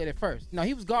doing good at first. No,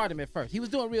 he was guarding him at first. He was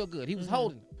doing real good. He was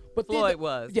holding him. But Floyd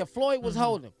was. Yeah, Floyd was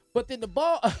holding him. But then the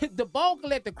ball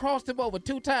collector crossed him over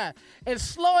 2 times, and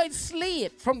Floyd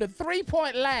slid from the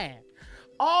 3-point line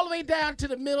all the way down to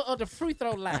the middle of the free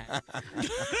throw line.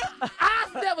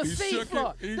 I've never seen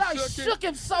Floyd. He shook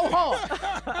him so hard.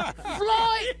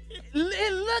 Floyd,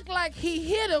 it looked like he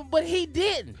hit him, but he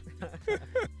didn't.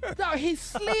 No, he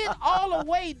slid all the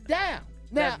way down.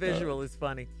 Now, that visual is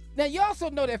funny. Now, you also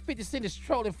know that 50 Cent is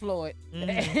trolling Floyd and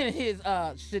his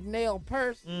Chanel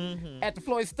purse after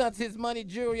Floyd stunts his money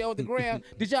jewelry on the ground.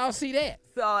 Did y'all see that?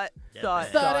 Saw it. Saw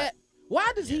that.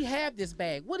 Why does he have this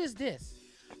bag? What is this?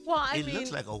 Well, it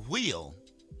looks like a wheel.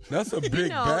 That's a big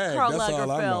bag. Karl That's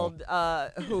all I know.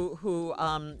 Lagerfeld,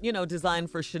 who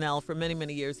designed for Chanel for many,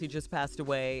 many years. He just passed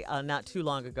away not too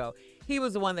long ago. He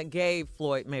was the one that gave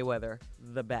Floyd Mayweather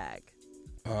the bag.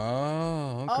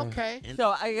 Oh, okay.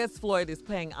 So I guess Floyd is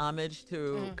paying homage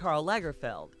to Karl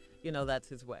Lagerfeld. That's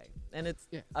his way. And it's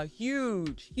a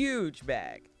huge, huge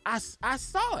bag. I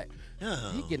saw it.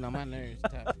 Oh. He getting on my nerves.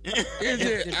 Is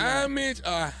it homage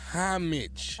or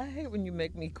homage? I hate when you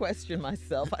make me question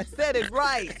myself. I said it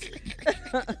right.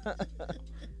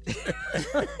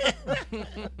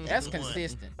 That's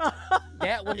consistent.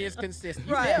 That one is consistent.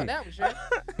 Right. Yeah, that was sure.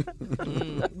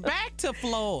 Back to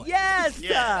Floyd. Yes.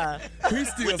 Yeah.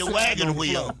 He's still With the sliding wagon on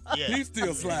wheel. floor. Yeah. He's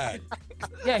still sliding.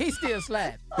 Yeah, he's still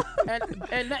sliding.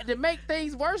 And to make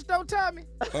things worse, though, Tommy,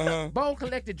 Bone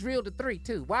Collector drilled a 3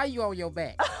 too. Why are you on your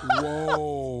back?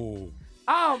 Whoa.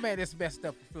 Oh man, it's messed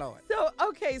up for Floyd.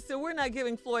 So we're not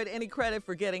giving Floyd any credit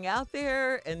for getting out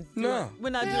there, and No.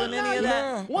 we're not doing any of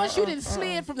that. Once you didn't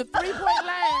slid from the 3-point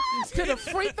line to the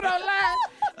free throw line,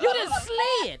 you didn't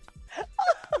slid.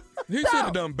 He should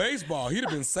have done baseball. He'd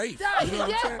have been safe. You know what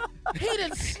I'm saying? He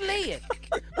didn't slid.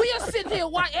 We are sitting here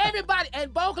watching everybody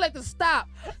and Bone Collector stop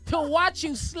to watch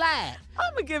you slide.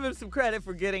 I'm gonna give him some credit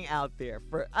for getting out there.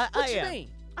 What you mean?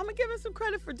 I'm gonna give him some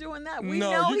credit for doing that. We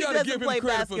No, know you he gotta give doesn't him play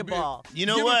credit for being- basketball. You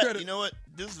know Give him what? credit. You know what?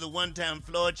 This is the one time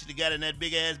Floyd should have got in that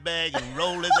big ass bag and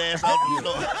rolled his ass off the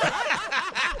floor.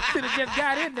 Should have just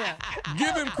got in there.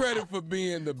 Give him credit for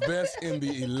being the best in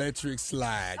the electric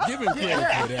slide. Give him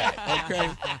credit for that,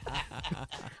 okay?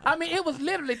 I mean, it was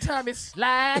literally Tommy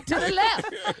slide to the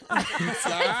left.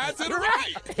 Slide to the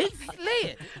right. He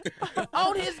slid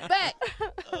on his back.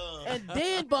 And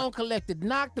then Bone Collector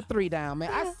knocked the 3 down,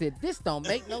 man. I said, this don't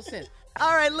make no sense.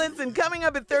 All right, listen, coming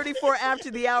up at 34 after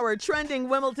the hour, trending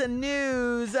Wimbledon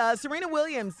news. Serena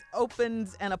Williams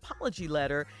opens an apology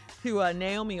letter to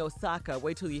Naomi Osaka.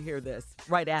 Wait till you hear this,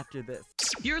 right after this.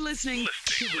 You're listening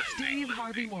to the Steve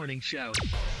Harvey Morning Show.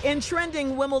 In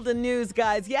trending Wimbledon news,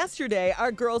 guys, yesterday,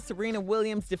 our girl Serena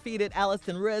Williams defeated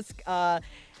Alison Risk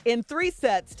in 3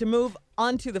 sets to move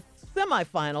on to the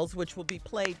semifinals, which will be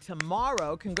played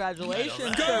tomorrow.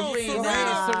 Congratulations,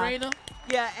 Serena.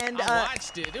 Yeah, and I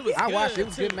watched it. It was I good, watched it. It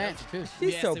was a too. good match, too.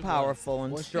 She's Yes, so it powerful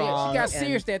and Well, strong. She got and-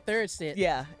 serious that 3rd set.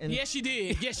 Yeah. And Yes, she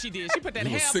did. Yes, she did. She put that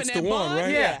It was half in that 6-1, bun.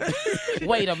 right? Yeah.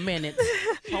 Wait a minute.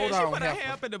 Hold She on, put a heifer.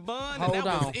 half in the bun, Hold and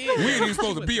that on. was it. We ain't even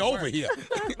supposed to be over here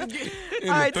in All the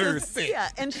right, 3rd so, set. yeah,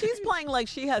 and she's playing like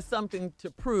she has something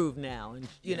to prove now, and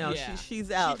Yeah.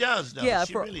 she's out. She does, though. Yeah,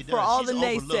 She for really does. for all She's the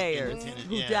overlooked in the naysayers tennis.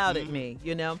 who Yeah. doubted me,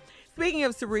 Speaking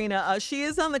of Serena, she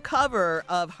is on the cover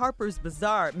of Harper's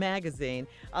Bazaar magazine,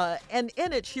 and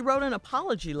in it she wrote an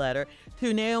apology letter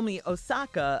to Naomi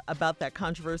Osaka about that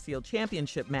controversial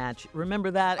championship match. Remember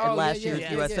that at last year's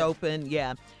U.S. Open?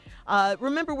 Yeah.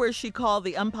 Remember where she called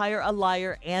the umpire a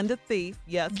liar and a thief?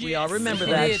 Yes, we all remember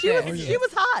She that. did She that.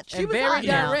 was hot. She And was very hot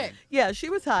now. direct. Yeah, she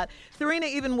was hot. Serena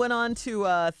even went on to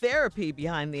therapy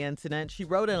behind the incident. She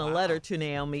wrote in a letter to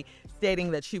Naomi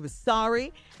stating that she was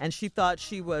sorry and she thought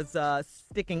she was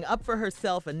sticking up for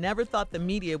herself and never thought the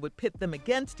media would pit them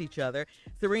against each other.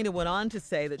 Serena went on to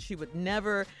say that she would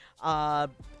never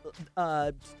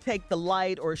take the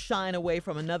light or shine away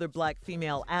from another black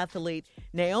female athlete.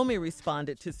 Naomi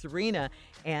responded to Serena,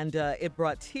 and it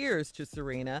brought tears to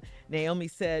Serena. Naomi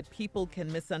said people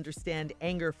can misunderstand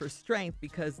anger for strength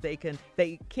because they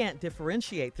can't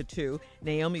differentiate the two.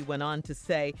 Naomi went on to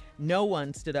say, no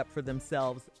one stood up for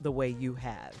themselves the way you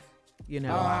have.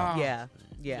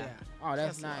 Yeah. Oh,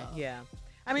 that's nice. Yeah.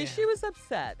 I mean, she was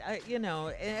upset,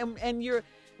 and your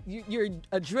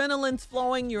adrenaline's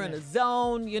flowing, you're in a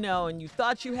zone, and you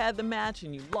thought you had the match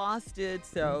and you lost it.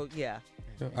 So, yeah.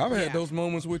 I've had those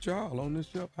moments with y'all on this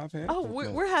show. I've had. Oh,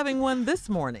 we're having one this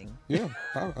morning. Yeah.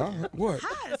 What?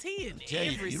 How is he in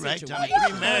every You're right, situation? Tommy.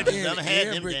 3 marriages, I've had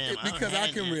them damn. Because I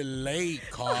can relate,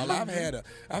 Carl. I've had a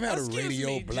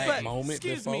radio black moment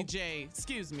Excuse before. me, Jay.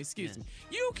 Excuse me.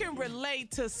 You can relate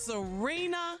to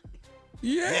Serena.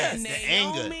 Yes.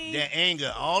 The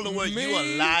anger. All the words. You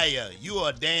a liar. You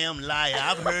a damn liar.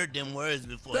 I've heard them words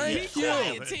before. Thank you.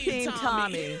 I've heard- Team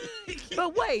Tommy.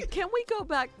 But wait, can we go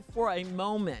back for a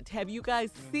moment? Have you guys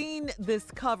seen this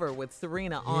cover with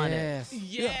Serena on it?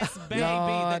 Yes, baby.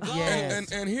 Lord, The gold.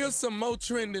 yes. And here's some more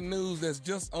trending news that's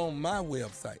just on my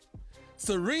website.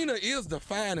 Serena is the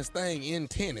finest thing in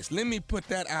tennis. Let me put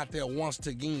that out there once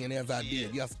again, as I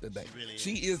did yesterday.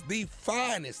 She is the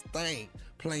finest thing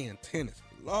playing tennis.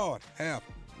 Lord have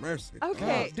mercy.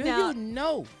 Okay, Do now,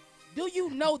 you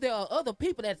know there are other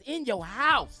people that's in your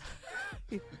house?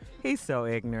 he's so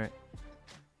ignorant.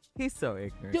 He's so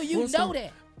ignorant. Do you know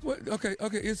that? What? Okay.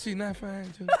 Is she not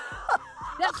fine, too?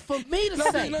 That's for me to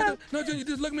say. No, Junior,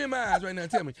 just look me in my eyes right now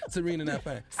and tell me Serena not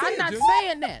fine. I'm not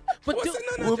saying that. But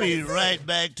We'll be right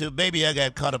back to Baby I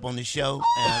Got Caught Up on the Show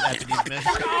after these messages.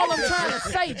 that's all I'm trying to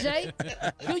say, Jay.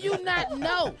 Do you not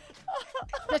know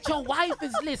that your wife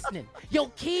is listening? Your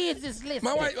kids is listening.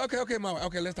 My wife, my wife.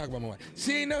 Okay, let's talk about my wife.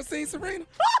 She ain't never seen Serena?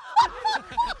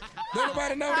 Don't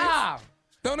nobody know this?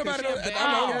 Don't nobody know that?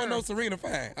 I'm the only one know Serena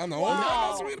fine. I'm the only one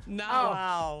know Serena. No.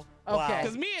 Wow. Okay.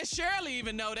 Because me and Shirley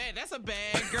even know that. That's a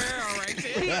bad girl right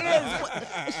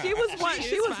there. She is.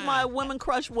 She was my Women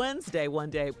Crush Wednesday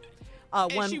one day.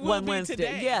 she will be Wednesday.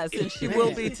 today. Yes, and she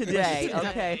will be today.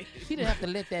 Okay. She didn't have to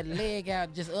let that leg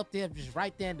out just up there, just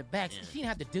right there in the back. She didn't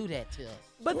have to do that to us.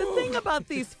 But the thing about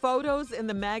these photos in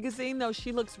the magazine, though,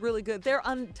 she looks really good. They're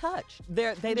untouched.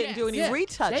 They didn't do any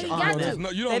retouch They ain't on got them. to. No,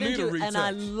 you don't They need didn't a retouch. And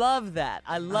I love that.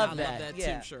 I love that. I love that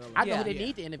Yeah. too, Shirley. I know who Yeah. they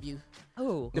need to interview.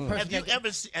 Oh. The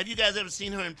person Have you guys ever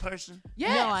seen her in person? Yes.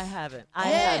 No, I haven't. I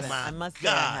Yes. haven't. I must say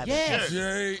God. I haven't. Yes.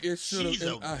 Jay, it should She's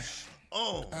have a...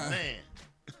 Oh, man.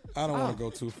 I don't want to go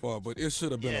too far, but it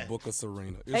should have been a book of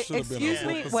Serena. It Hey, should have been excuse a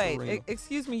book me. of Wait. Serena.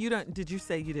 Excuse me. Did you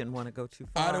say you didn't want to go too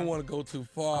far? I didn't want to go too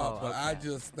far, Oh, but I okay.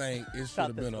 just think it should Thought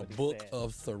have been a that's what he book said.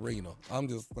 of Serena. I'm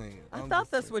just saying. I thought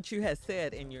that's what you had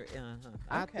said in your.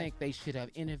 I Okay. think they should have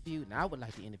interviewed, and I would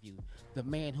like to interview the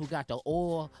man who got the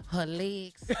oil her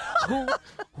legs.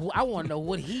 who I want to know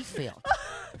what he felt.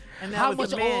 And that How was much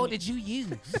the man- oil did you use?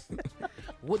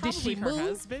 What did she Probably her move?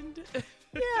 husband.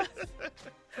 Yeah.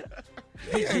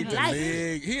 He ain't the like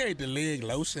leg. He ain't the leg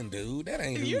lotion dude. That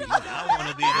ain't who he is. I want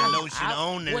to be the lotion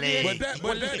on the what is- leg.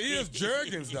 But that is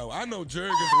Jergens though. I know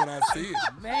Jergens when I see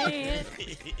it. Man,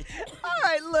 All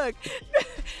right, look.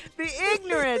 The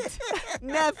ignorant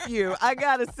nephew, I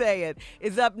gotta say it,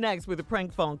 is up next with a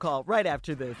prank phone call right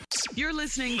after this. You're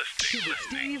listening to the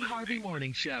Steve Harvey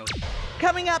Morning Show.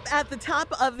 Coming up at the top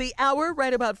of the hour,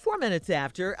 right about 4 minutes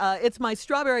after, it's my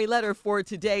strawberry letter for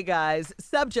today, guys.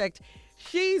 Subject,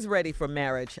 She's ready for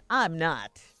marriage. I'm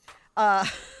not.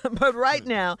 But right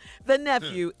now, the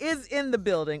nephew is in the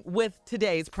building with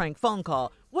today's prank phone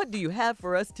call. What do you have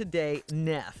for us today,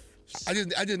 Neff? I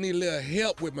just need a little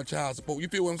help with my child support. You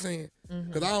feel what I'm saying?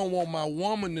 Because I don't want my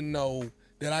woman to know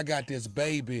that I got this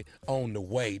baby on the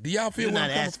way. Do y'all feel You're what I'm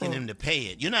not coming asking from? him to pay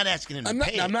it. You're not asking him to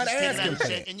pay it. I'm not Just take it out asking of for the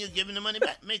check that. and you're giving the money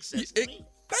back. Makes sense to me.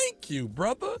 Thank you,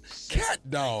 brother. Cat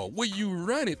dog, will you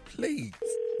run it, please?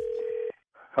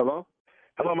 Hello?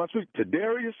 Hello, am I speaking to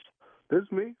Darius? This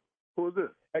is me. Who is this?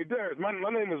 Hey, Darius, my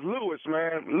name is Lewis,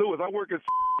 man. Lewis, I work at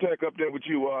Tech up there with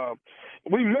you.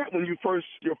 We met when your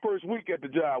first week at the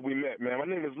job we met, man. My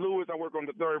name is Lewis. I work on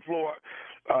the 3rd floor.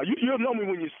 You'll know me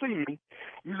when you see me.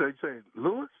 You say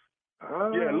Lewis?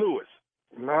 Yeah, Lewis.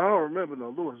 No, I don't remember no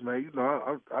Lewis, man. You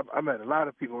know, I met a lot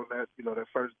of people on that, that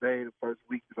first day, the first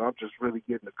week. I'm just really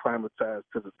getting acclimatized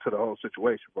to the whole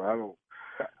situation, bro.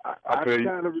 I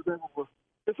kind of remember.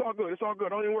 It's all good. It's all good.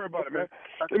 Don't even worry about it, man.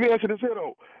 Let me ask you this here,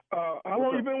 though. How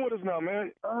long you been with us now,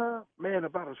 man? Man,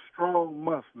 about a strong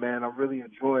month, man. I'm really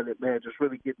enjoying it, man. Just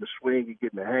really getting the swing and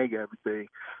getting the hang of everything.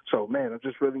 So, man, I'm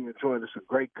just really enjoying this. It's a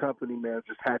great company, man. I'm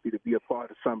just happy to be a part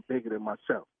of something bigger than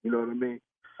myself. You know what I mean?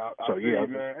 Yeah,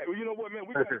 man. Hey, you know what, man?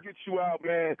 We got to get you out,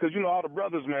 man, because, all the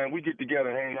brothers, man, we get together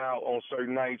and hang out on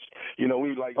certain nights. We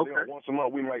once a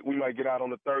month, we might get out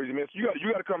on the Thursday, man. So you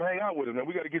got to come hang out with us, man.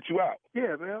 We got to get you out.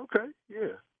 Yeah, man. Okay.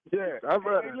 Yeah. Yeah, I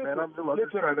love it, man. I'm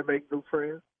just trying to make new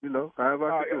friends,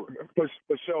 however I can do it.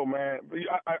 For sure, man.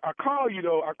 I call you,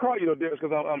 though. Dennis,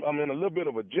 because I'm in a little bit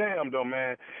of a jam, though,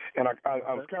 man. And I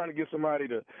was trying to get somebody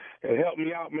to help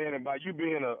me out, man. And by you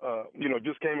being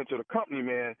just came into the company,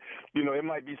 man, it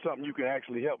might be something you can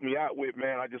actually help me out with,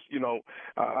 man. I just,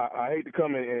 I hate to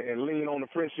come and lean on the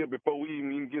friendship before we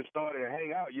even get started and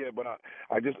hang out yet. But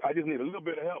I just need a little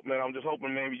bit of help, man. I'm just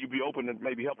hoping maybe you'd be open to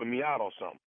maybe helping me out on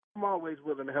something. I'm always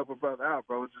willing to help a brother out,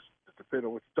 bro. It just depends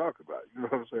on what you talk about. You know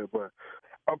what I'm saying? But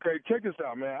okay, check this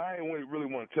out, man. I ain't really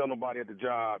want to tell nobody at the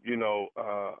job. I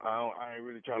ain't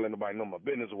really trying to let nobody know my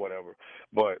business or whatever.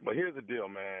 But here's the deal,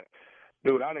 man.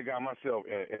 Dude, I done got myself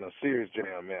in a serious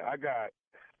jam, man. I got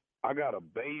a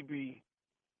baby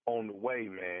on the way,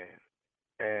 man.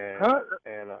 And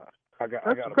I got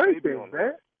a baby on the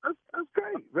way. That's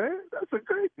great, man. That's a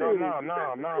great thing. No,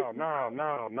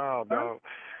 dog.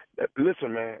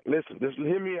 Listen, man. Just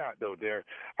hear me out though, Derek.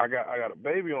 I got a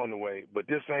baby on the way, but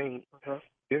this ain't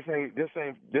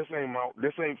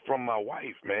from my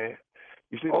wife, man.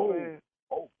 You see what I'm saying?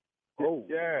 Oh.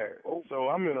 Yeah. Oh. So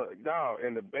I'm in a dog,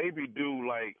 and the baby due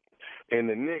like in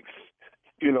the next,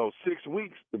 6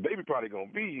 weeks. The baby probably gonna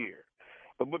be here.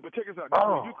 But check us out.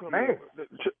 When you come in,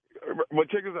 but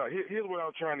check us out. Here's what I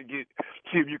was trying to see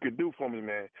if you could do for me,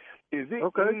 man. Is it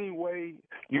any way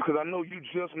because I know you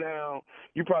just now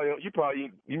you probably ain't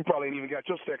even got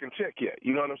your second check yet.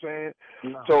 You know what I'm saying?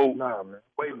 Nah, man.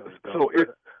 Wait a minute.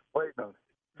 Wait a minute.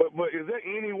 But is there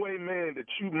any way, man, that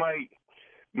you might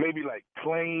maybe like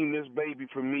claim this baby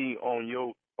for me on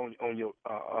your where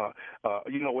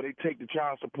they take the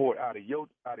child support out of your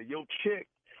check?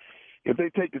 If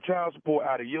they take the child support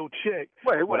out of your check,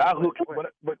 but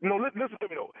no, listen to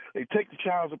me though. They take the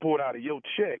child support out of your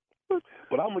check,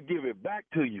 but I'm gonna give it back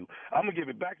to you. I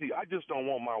just don't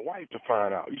want my wife to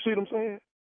find out. You see what I'm saying?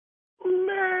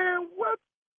 Man, what?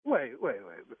 Wait.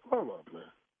 Hold on,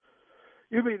 man.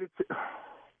 You mean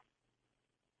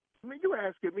you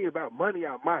asking me about money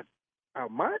out my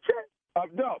check?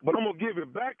 No, but I'm gonna give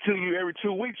it back to you every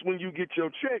 2 weeks when you get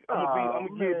your check. I'm gonna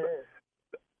give it.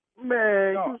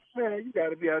 Man, you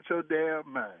gotta be out your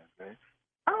damn mind, man.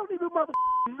 I don't even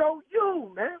know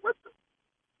you, man. What the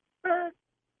man?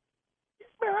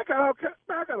 Man, I got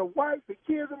a wife and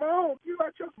kids of my own. You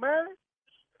out your man?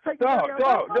 Dog,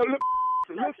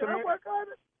 listen, man.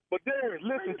 But Darren,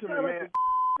 listen to me, man.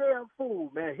 Damn fool,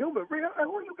 man. Who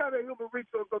you got a human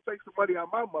resource gonna take some money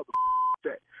out my mother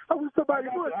check? I wish somebody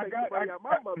would take some money out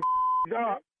my mother.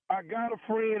 Dog, I got a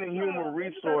friend in human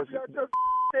resources. You got your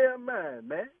damn mind,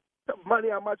 man. Money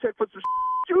out my check for some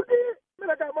you did? Man,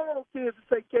 I got my own kids to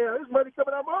take care of. There's money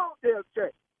coming out my own damn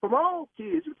check for my own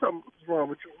kids. You tell me what's wrong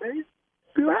with you, man?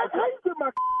 How you get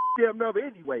my damn number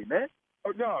anyway, man?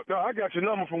 Oh, no, I got your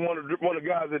number from one of the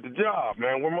guys at the job,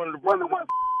 man. We're one of the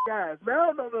guys, man.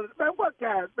 I don't know, man. What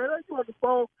guys, man? You on the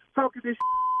phone talking this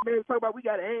man, talking about we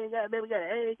got to hang out, man. Man,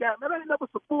 I ain't never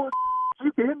some bullshit. So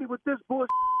you can hit me with this bullshit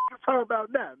you're talking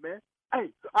about now, man. Hey,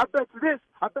 I bet you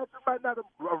might not a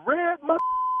red mother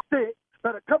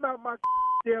better come out my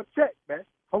damn check, man.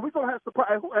 Or we gonna have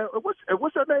surprise.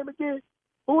 What's your name again?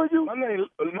 Who are you? My name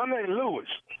Lewis.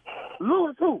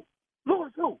 Lewis who?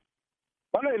 Lewis who?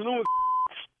 My name Lewis.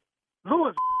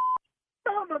 Lewis.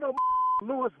 I don't know no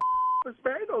Lewis. office,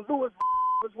 man. You know, Lewis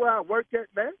was where I work at,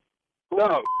 man.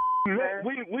 No, we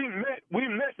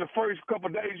met the first couple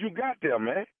of days you got there,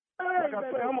 man. Hey, like man,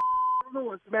 I say, I'm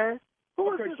Lewis, man.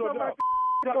 Who is this somebody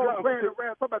going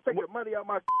around talking about taking money out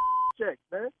my check,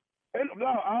 man? And, no,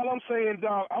 all I'm saying,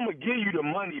 dog, I'm going to give you the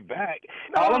money back.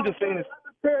 All I'm just saying is...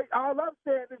 All I'm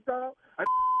saying is, dog, I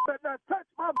better not touch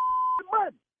my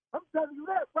money. I'm telling you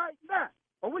that right now.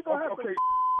 Or we going to have a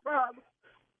problem.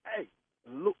 Hey,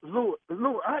 Lewis,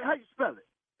 how you spell it?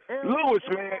 Lewis,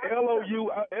 man,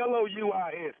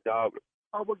 Louis, dog.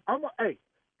 Hey,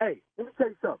 let me tell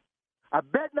you something. I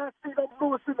bet not see no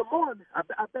Lewis in the morning. I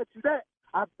bet you that.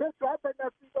 I bet not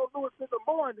see no Lewis in the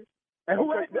morning. And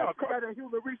who ain't got a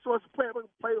human resource play with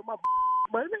my money?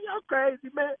 Man, y'all crazy,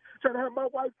 man. Trying to have my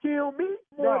wife kill me?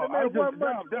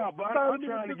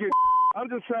 I'm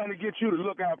just trying to get you to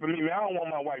look out for me, man. I don't want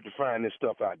my wife to find this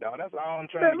stuff out, dog. That's all I'm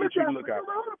trying to get you to look out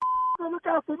for. Who gonna look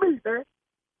out for me, man?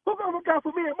 Who gonna look out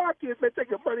for me and my kids, man,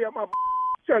 taking money out my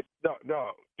check?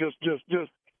 Dog, just,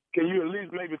 can you at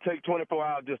least maybe take 24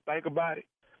 hours, just think about it?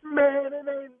 Man, it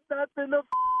ain't nothing to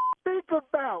think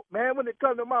about, man, when it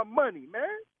comes to my money,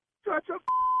 man. Shut your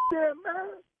damn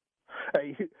man.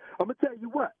 Hey, I'm gonna tell you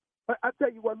what. I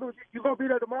tell you what, Lou, you gonna be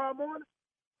there tomorrow morning?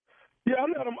 Yeah,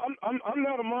 I'm not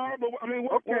tomorrow, but I mean,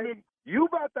 what? Okay. You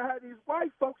about to have these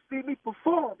white folks see me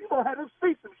perform. You gonna have them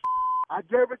see some I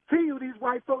guarantee you, these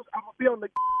white folks, I'm gonna be on the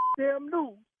damn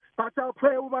news about y'all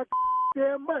playing with my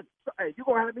damn money. So, hey, you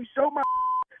gonna have me show my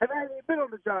and I ain't been on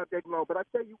the job that long, but I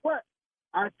tell you what,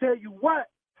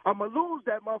 I'm gonna lose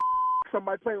that motherfucker.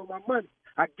 Somebody playing with my money.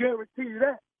 I guarantee you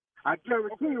that. I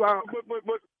guarantee you.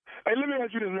 But hey, let me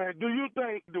ask you this, man. Do you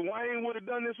think Dwayne would have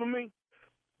done this for me?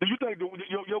 Do you think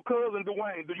your cousin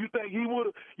Dwayne? Do you think he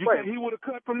would? Think he would have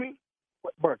cut for me?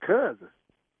 My cousin?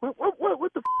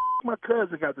 What the my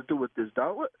cousin got to do with this,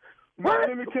 dog? What?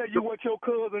 Let me tell you what your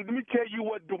cousin. Let me tell you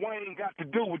what Dwayne got to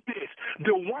do with this.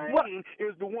 Dwayne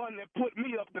is the one that put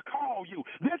me up to call you.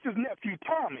 This is nephew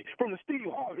Tommy from the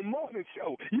Steve Harvey Morning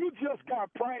Show. You just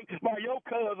got pranked by your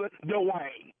cousin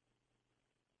Dwayne.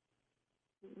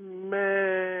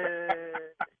 Man.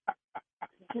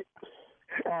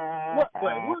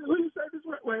 Who you say this?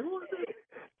 Wait, who is this?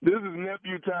 This is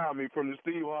nephew Tommy from the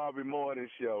Steve Harvey Morning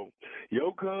Show.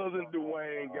 Your cousin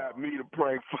Dwayne got me to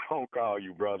prank phone call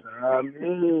you, brother. I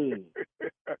mean,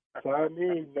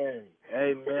 man.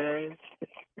 Hey, man.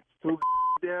 Too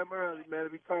damn early, man. To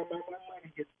be talking about my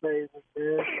money gets saved,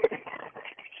 man.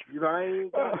 You know, I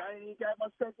ain't got my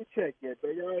second check yet,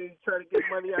 man. Y'all ain't trying to get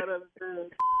money out of the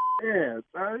damn.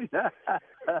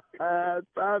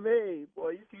 Tommy,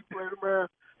 boy, you keep playing around.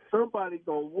 Somebody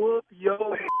gonna whoop your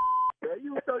man.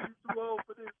 You know you too old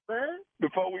for this, man.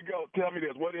 Before we go, tell me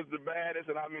this. What is the baddest,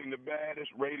 and I mean the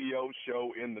baddest radio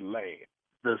show in the land?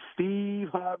 The Steve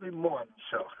Harvey Morning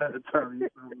Show. I had to tell you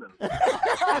something.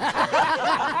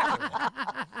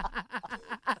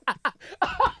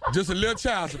 Just a little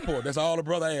child support. That's all the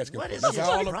brother asking for. What is his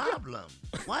problem?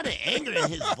 Why the anger in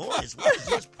his voice? What is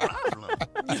his problem?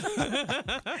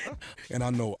 And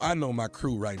I know my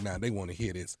crew right now, they want to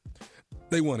hear this.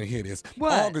 They want to hear this.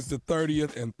 What? August the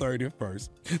 30th and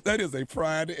 31st. That is a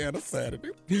Friday and a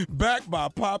Saturday. Backed by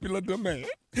popular demand.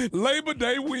 Labor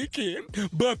Day weekend.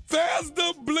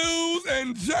 Bethesda Blues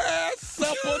and Jazz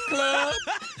Supper Club.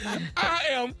 I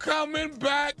am coming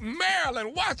back.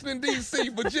 Maryland, Washington, D.C.,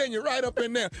 Virginia, right up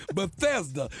in there.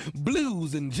 Bethesda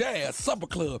Blues and Jazz Supper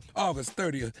Club. August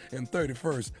 30th and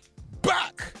 31st.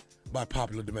 Back by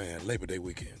popular demand. Labor Day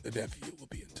weekend. The nephew will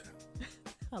be in town.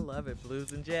 I love it.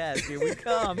 Blues and jazz. Here we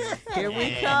come. Here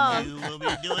we come. You will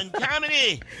be doing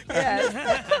comedy. Yes.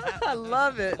 I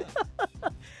love it.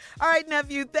 All right,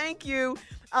 nephew. Thank you.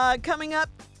 Coming up,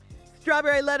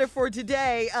 strawberry letter for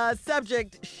today.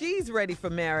 Subject, she's ready for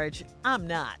marriage. I'm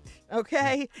not.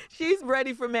 Okay? She's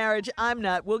ready for marriage. I'm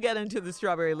not. We'll get into the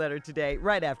strawberry letter today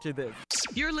right after this.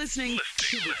 You're listening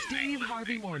to the Steve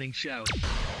Harvey Morning Show.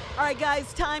 All right,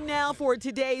 guys, time now for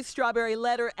today's strawberry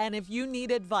letter. And if you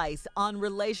need advice on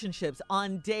relationships,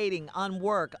 on dating, on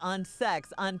work, on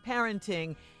sex, on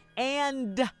parenting,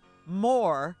 and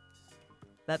more,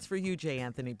 that's for you, J.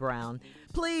 Anthony Brown.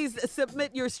 Please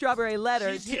submit your strawberry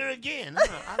letter. She's here again.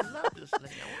 I love this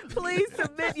lady. Please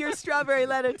submit your strawberry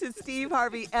letter to Steve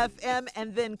Harvey FM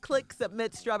and then click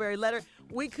Submit Strawberry Letter.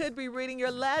 We could be reading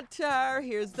your letter.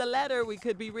 Here's the letter. We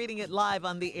could be reading it live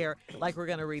on the air, like we're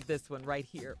going to read this one right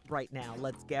here, right now.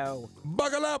 Let's go.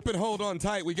 Buckle up and hold on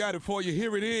tight. We got it for you.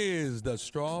 Here it is, the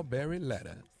strawberry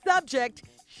letter. Subject,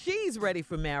 she's ready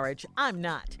for marriage. I'm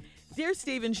not. Dear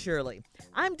Stephen Shirley,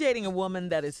 I'm dating a woman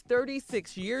that is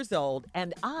 36 years old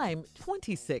and I'm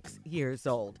 26 years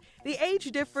old. The age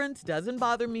difference doesn't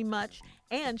bother me much,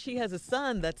 and she has a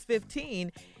son that's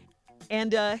 15,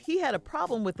 and he had a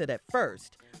problem with it at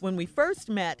first. When we first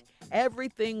met,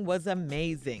 everything was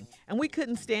amazing, and we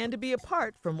couldn't stand to be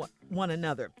apart from one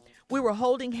another. We were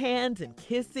holding hands and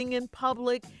kissing in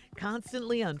public,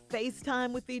 constantly on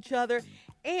FaceTime with each other,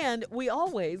 and we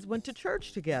always went to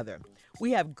church together.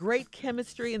 We have great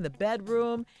chemistry in the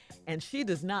bedroom, and she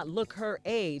does not look her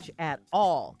age at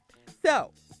all.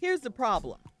 So, here's the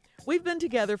problem. We've been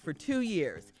together for 2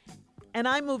 years, and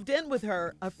I moved in with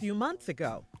her a few months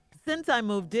ago. Since I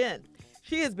moved in,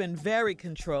 she has been very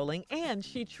controlling, and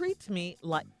she treats me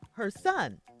like her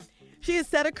son. She has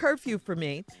set a curfew for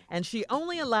me, and she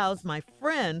only allows my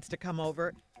friends to come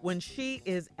over when she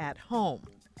is at home.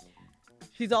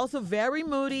 She's also very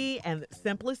moody, and the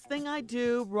simplest thing I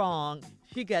do wrong,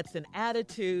 she gets an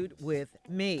attitude with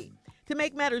me. To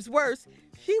make matters worse,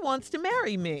 she wants to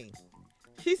marry me.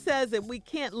 She says that we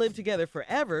can't live together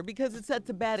forever because it sets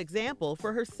a bad example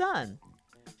for her son.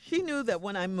 She knew that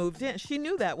when I moved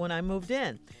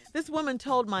in. This woman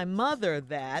told my mother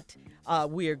that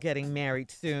we are getting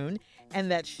married soon and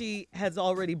that she has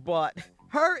already bought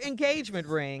her engagement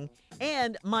ring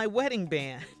and my wedding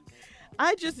band.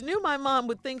 I just knew my mom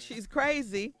would think she's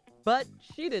crazy, but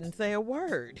she didn't say a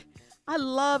word. I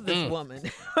love this woman,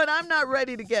 but I'm not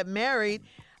ready to get married.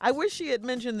 I wish she had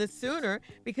mentioned this sooner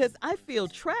because I feel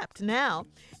trapped now.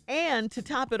 And to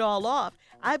top it all off,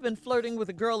 I've been flirting with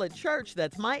a girl at church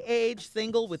that's my age,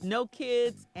 single with no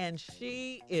kids, and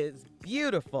she is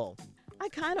beautiful. I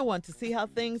kind of want to see how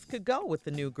things could go with the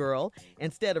new girl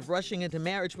instead of rushing into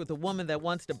marriage with a woman that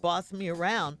wants to boss me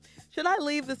around. Should I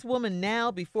leave this woman now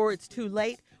before it's too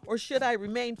late, or should I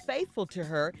remain faithful to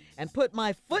her and put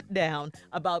my foot down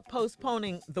about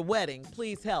postponing the wedding?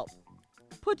 Please help.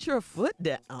 Put your foot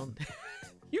down.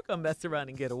 You can mess around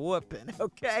and get a whooping,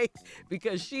 okay?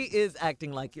 Because she is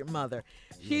acting like your mother.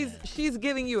 She's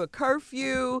giving you a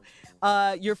curfew.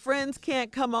 Your friends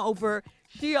can't come over.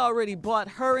 She already bought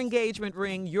her engagement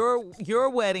ring, your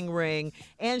wedding ring,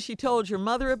 and she told your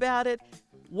mother about it.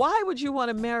 Why would you want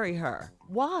to marry her?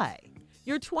 Why?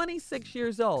 You're 26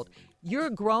 years old. You're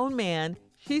a grown man.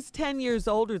 She's 10 years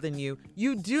older than you.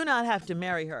 You do not have to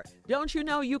marry her. Don't you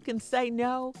know you can say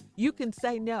no? You can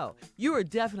say no. You are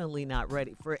definitely not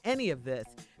ready for any of this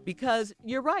because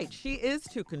you're right. She is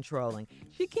too controlling.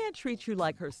 She can't treat you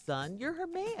like her son. You're her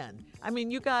man. I mean,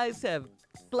 you guys have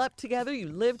slept together. You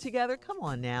live together. Come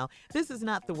on now. This is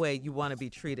not the way you want to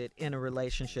be treated in a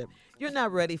relationship. You're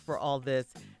not ready for all this.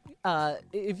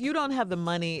 If you don't have the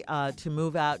money to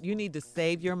move out, you need to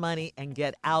save your money and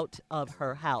get out of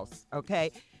her house,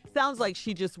 okay? Sounds like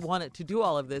she just wanted to do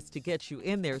all of this to get you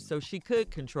in there so she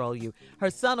could control you. Her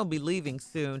son will be leaving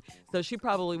soon, so she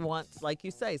probably wants, like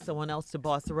you say, someone else to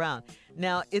boss around.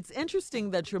 Now, it's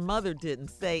interesting that your mother didn't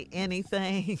say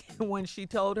anything when she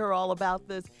told her all about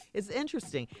this. It's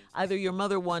interesting. Either your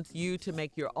mother wants you to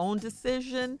make your own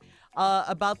decision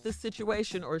about this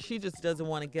situation, or she just doesn't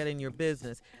want to get in your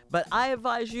business. But I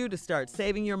advise you to start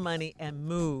saving your money and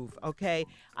move, okay?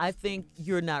 I think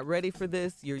you're not ready for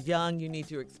this. You're young. You need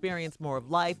to experience more of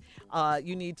life.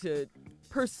 You need to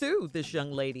pursue this young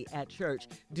lady at church.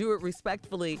 Do it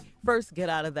respectfully. First, get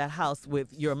out of that house with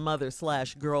your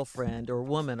mother/girlfriend or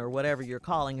woman or whatever you're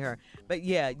calling her. But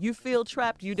yeah, you feel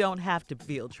trapped. You don't have to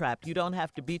feel trapped. You don't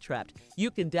have to be trapped. You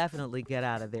can definitely get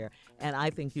out of there. And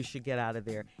I think you should get out of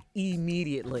there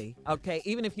immediately, okay?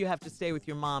 Even if you have to stay with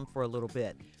your mom for a little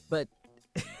bit. But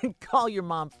call your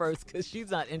mom first because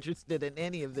she's not interested in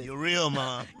any of this. Your real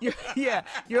mom. Your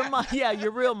mom. Yeah,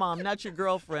 your real mom, not your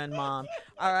girlfriend mom.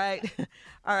 All right?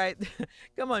 All right.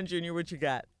 Come on, Junior, what you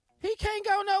got? He can't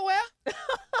go nowhere.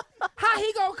 How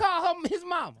he gonna call her his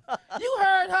mama? You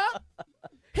heard her.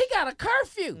 He got a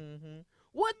curfew. Mm-hmm.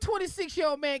 What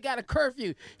 26-year-old man got a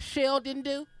curfew? Sheldon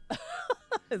do?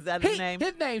 Is that his name?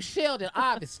 His name's Sheldon,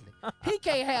 obviously. He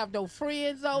can't have no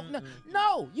friends over.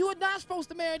 No, you are not supposed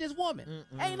to marry this woman.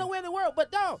 Ain't nowhere in the world.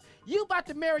 But dog, you about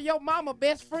to marry your mama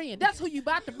best friend. That's who you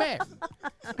about to marry.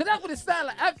 Because that's what it sounds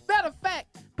like. As a matter of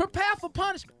fact, prepare for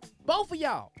punishment. Both of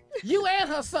y'all. You and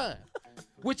her son.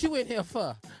 What you in here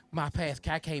for?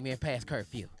 I came in past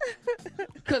curfew.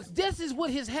 Because this is what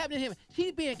is happening to him.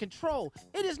 He's being controlled.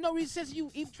 It is no reason since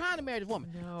you even trying to marry this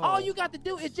woman. No. All you got to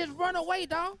do is just run away,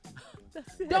 dog.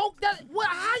 That's it.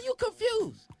 How you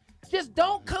confused? Just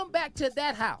don't come back to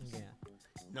that house. Yeah.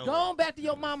 No, go on back to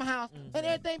your mama house and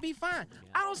everything be fine. Yeah.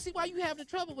 I don't see why you having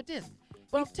trouble with this.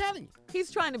 But I'm telling you,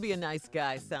 He's trying to be a nice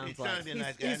guy, sounds like.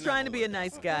 He's trying to be a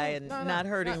nice guy and not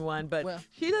hurting one, but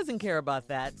she doesn't care about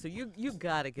that, so you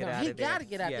got to get out of there. He got to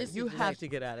get out. Yeah, you have to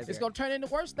get out of there. It's going to turn into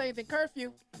worse things than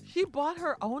curfew. She bought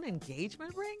her own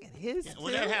engagement ring and his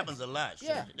well, that happens a lot.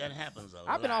 Yeah. That happens a lot.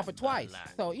 I've been offered twice,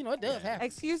 so, it does happen.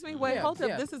 Excuse me, wait, hold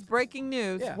up. This is breaking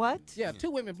news. Yeah. What? Yeah,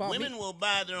 2 women bought Women will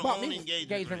buy their own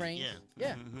engagement ring.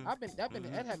 Yeah. That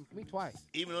happened to me twice.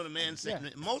 Even though the man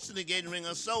said most of the engagement rings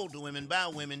are sold to women by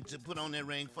women to put on their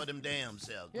ring for them damn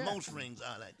selves. Yeah. Most rings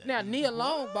are like that. Now, Nia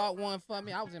Long bought one for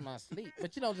me. I was in my sleep.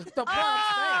 But, the point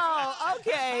I'm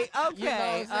saying. Okay. All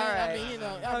right.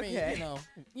 I mean,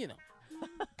 you know.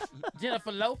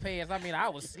 Jennifer Lopez, I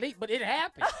was asleep, but it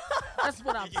happened. That's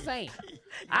what I'm saying.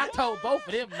 I told both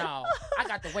of them, no, I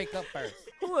got to wake up first.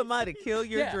 Who am I to kill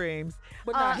your dreams?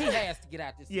 But no, he has to get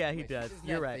out this situation. Yeah, he does.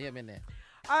 You're right. Him in there.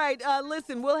 All right,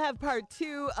 listen, we'll have part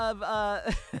 2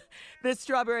 of this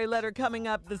strawberry letter coming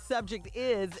up. The subject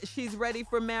is, she's ready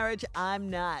for marriage,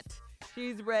 I'm not.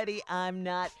 She's ready, I'm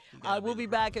not. We'll be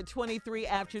back at 23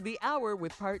 after the hour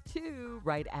with part 2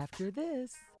 right after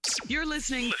this. You're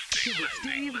listening to the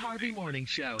Steve Harvey Morning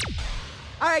Show.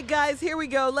 All right, guys, here we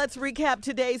go. Let's recap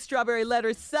today's strawberry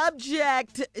letter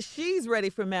subject. She's ready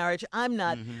for marriage. I'm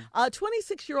not. A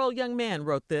 26-year-old young man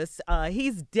wrote this.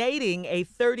 He's dating a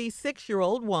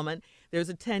 36-year-old woman. There's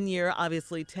a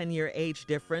 10-year age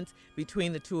difference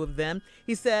between the two of them.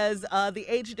 He says the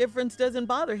age difference doesn't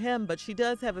bother him, but she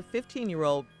does have a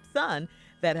 15-year-old son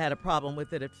that had a problem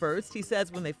with it at first. He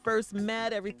says when they first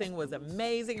met, everything was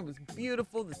amazing. It was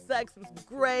beautiful. The sex was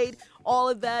great. All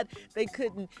of that. They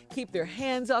couldn't keep their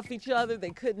hands off each other.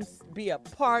 They couldn't be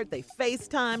apart. They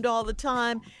FaceTimed all the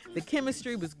time. The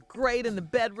chemistry was great in the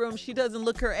bedroom. She doesn't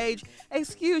look her age.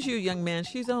 Excuse you, young man.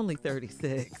 She's only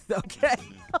 36, okay?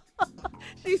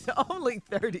 She's only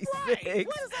 36. Right.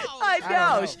 I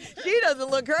know. She doesn't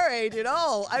look her age at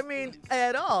all. I mean,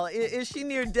 at all. Is she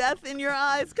near death in your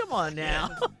eyes? Come on now.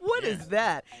 What is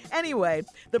that? Anyway,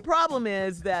 the problem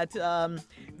is that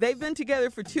they've been together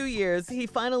for 2 years. He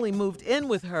finally moved in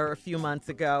with her a few months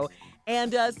ago.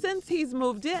 And since he's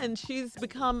moved in, she's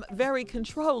become very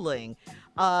controlling.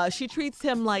 She treats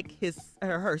him like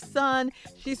her son.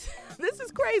 This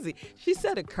is crazy. She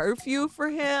set a curfew for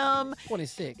him.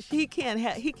 26. He can't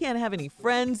have any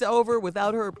friends over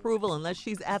without her approval unless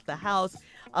she's at the house.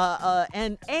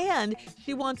 And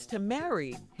she wants to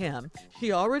marry him.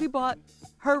 She already bought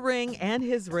her ring and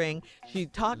his ring. She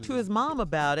talked to his mom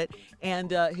about it,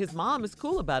 and his mom is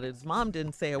cool about it. His mom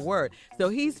didn't say a word. So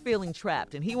he's feeling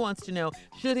trapped, and he wants to know,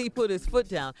 should he put his foot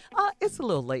down? It's a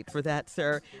little late for that,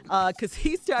 sir, because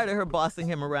he started her bossing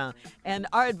him around. And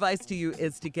our advice to you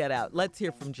is to get out. Let's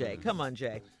hear from Jay. Come on,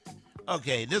 Jay.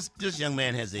 Okay, this young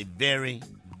man has a very,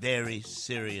 very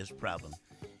serious problem.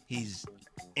 He's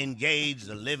engaged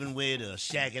or living with or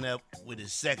shacking up with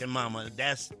his second mama.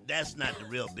 That's not the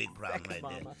real big problem right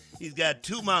there. He's got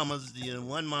 2 mamas.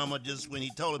 One mama, just when he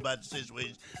told her about the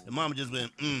situation, the mama just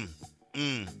went,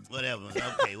 whatever.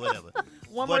 Okay, whatever.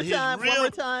 One more time.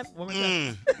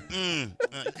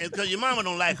 Because your mama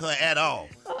don't like her at all.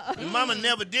 Your mama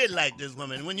never did like this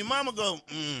woman. When your mama go,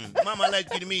 mama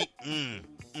like you to me,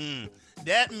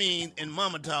 that means in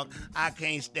mama talk, I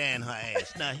can't stand her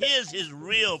ass. Now, here's his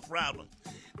real problem.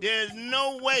 There's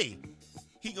no way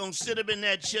he gonna sit up in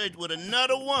that church with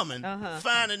another woman,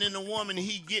 finding in the woman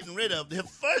he getting rid of. The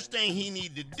first thing he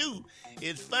need to do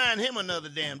is find him another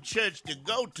damn church to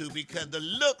go to, because the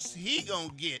looks he gonna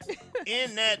get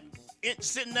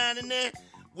sitting down in there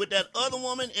with that other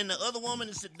woman, and the other woman,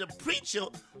 the preacher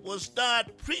will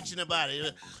start preaching about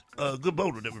it. Good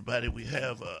morning, everybody. We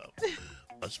have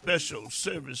a special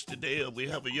service today. We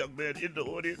have a young man in the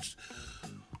audience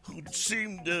who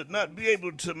seemed to not be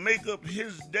able to make up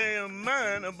his damn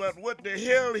mind about what the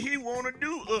hell he want to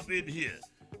do up in here.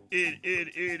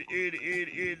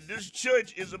 This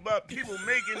church is about people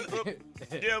making up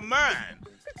their mind.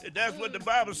 That's what the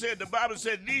Bible said. The Bible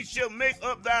said, these shall make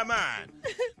up thy mind.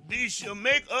 These shall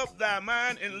make up thy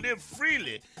mind and live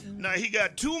freely. Now, he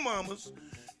got 2 mamas,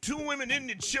 2 women in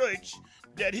the church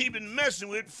that he been messing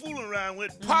with, fooling around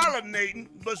with, pollinating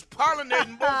both of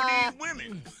these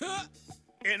women.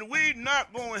 And we're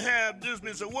not going to have this.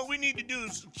 So what we need to do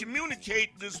is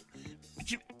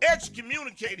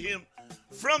excommunicate him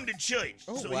from the church,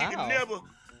 so he can never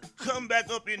come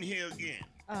back up in here again.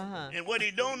 And what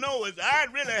he don't know is I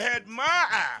really had my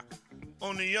eye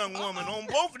on the young woman, on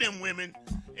both of them women,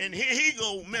 and here he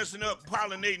go messing up,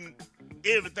 pollinating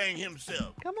everything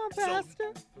himself. Come on, Pastor.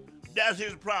 So that's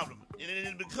his problem, and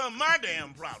it become my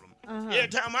damn problem. Every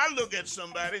time I look at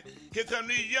somebody, here come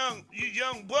these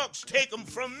young bucks, take them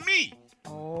from me.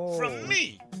 From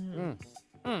me.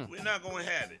 We're not going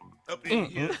to have it. Up in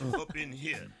here, up in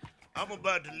here. I'm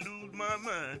about to lose my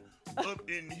mind. Up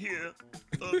in here,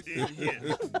 up in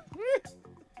here.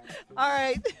 All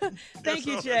right. Thank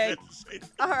you, Jay.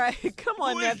 All right. Come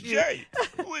on, nephew.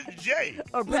 Who is Jay?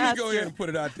 Let me go ahead and put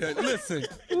it out there. Listen,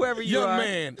 whoever you are.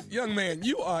 Young man,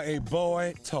 you are a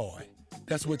boy toy.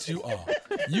 That's what you are.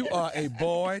 You are a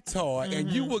boy toy, and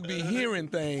you will be hearing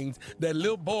things that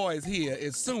little boys hear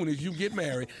as soon as you get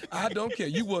married. I don't care.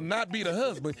 You will not be the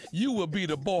husband. You will be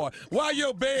the boy. Why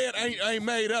your bed ain't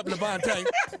made up, Levante?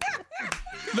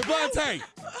 Levante,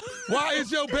 why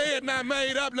is your bed not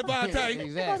made up, Levante?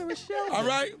 Exactly. All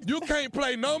right? You can't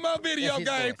play no more video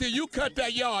games till you cut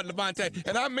that yard, Levante.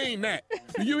 And I mean that.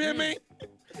 Do you hear me?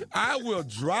 I will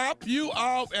drop you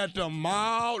off at the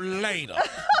mall later.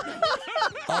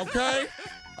 Okay?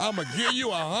 I'm going to give you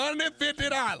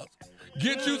 $150.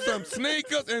 Get you some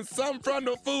sneakers and some from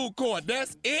the food court.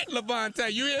 That's it, Levante.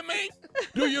 You hear me?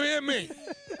 Do you hear me?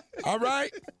 All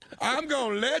right? I'm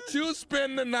going to let you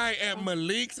spend the night at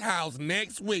Malik's house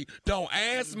next week. Don't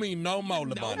ask me no more,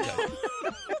 Levante.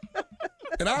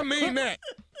 And I mean that.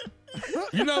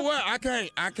 You know what? I can't.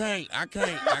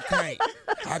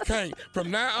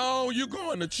 From now on, you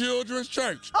going to children's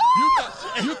church.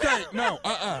 You can't. No.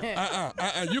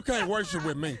 You can't worship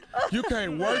with me. You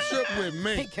can't worship with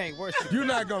me. He can't worship. You're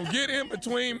not gonna get in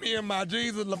between me and my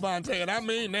Jesus, Levante, and I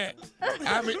mean that.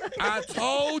 I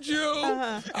told you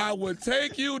I would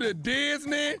take you to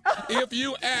Disney if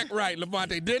you act right,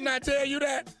 Levante. Didn't I tell you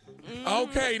that?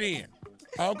 Okay then.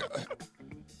 Okay.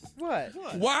 What?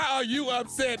 Why are you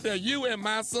upset that you and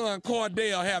my son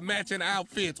Cordell have matching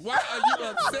outfits? Why are you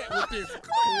upset with this,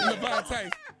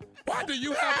 Levante? Why do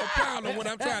you have a problem when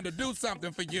I'm trying to do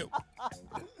something for you?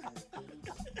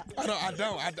 I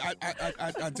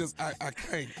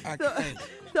can't.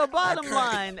 So bottom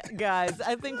line, guys,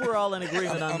 I think we're all in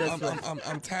agreement on this one.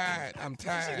 I'm tired.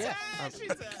 Yeah.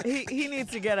 He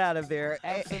needs to get out of there.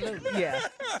 Absolutely. Yeah.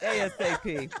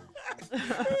 ASAP.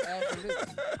 Absolutely.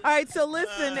 All right, so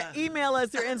listen, email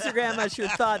us or Instagram us your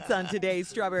thoughts on today's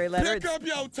Strawberry Letter. Pick up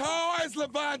your toys,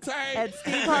 Levante. At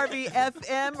Steve Harvey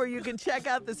FM, where you can check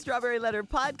out the Strawberry Letter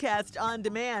podcast on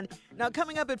demand. Now,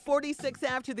 coming up at 46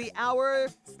 after the hour,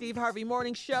 Steve Harvey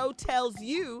Morning Show tells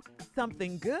you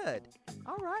something good.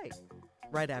 All right,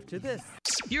 right after this.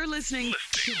 You're listening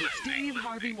to the Steve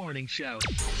Harvey Morning Show.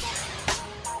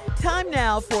 Time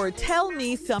now for Tell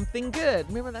Me Something Good.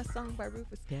 Remember that song by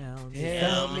Rufus? Tell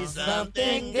me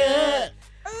something good.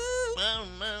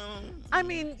 I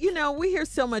mean, you know, we hear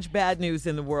so much bad news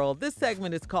in the world. This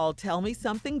segment is called Tell Me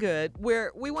Something Good,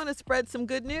 where we want to spread some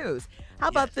good news. How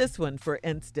about this one, for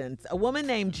instance? A woman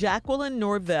named Jacqueline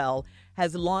Norvell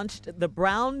has launched the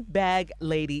Brown Bag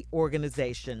Lady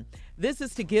organization. This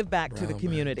is to give back to the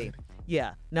community.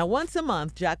 Yeah. Now, once a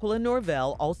month, Jacqueline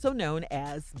Norvell, also known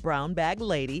as Brown Bag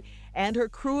Lady, and her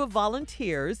crew of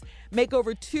volunteers make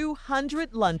over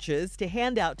 200 lunches to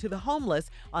hand out to the homeless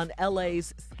on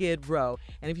LA's Skid Row.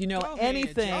 And if you know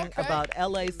anything about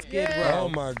LA's Skid Row, oh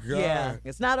my God. Yeah,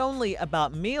 it's not only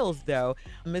about meals, though.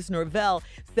 Ms. Norvell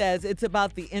says it's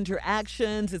about the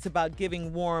interactions, it's about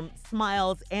giving warm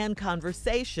smiles and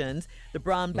conversations. The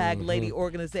Brown Bag Lady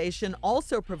organization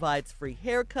also provides free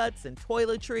haircuts and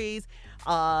toiletries.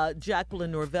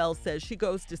 Jacqueline Norvell says she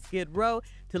goes to Skid Row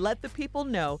to let the people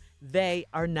know they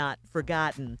are not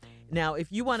forgotten. Now, if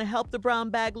you want to help the Brown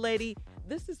Bag Lady,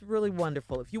 this is really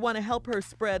wonderful. If you want to help her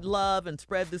spread love and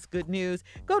spread this good news,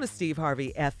 go to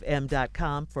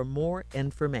steveharveyfm.com for more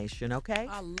information, okay?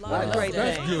 I love What a great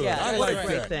That's thing. good. Yeah, I what like a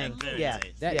great that. thing. Yeah,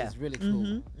 That is really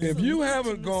cool. If you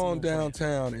haven't gone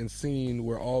downtown and seen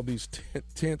where all these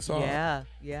tents are,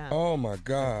 yeah. oh my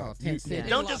God.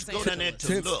 Don't just go down there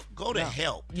to look. Go to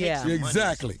help. Yeah.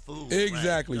 Exactly. Food,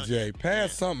 Exactly, right? Jay.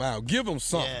 Pass something out. Give them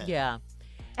something. Yeah.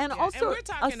 And Yeah, also, and we're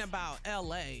talking about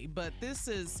L.A., but this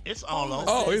is It's all over.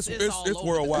 Oh, it's all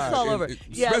worldwide. It's all over.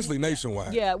 Especially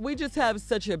nationwide. Yeah, we just have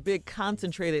such a big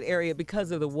concentrated area because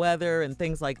of the weather and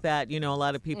things like that. You know, a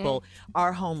lot of people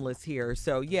are homeless here.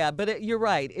 So, yeah, but you're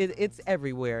right. It's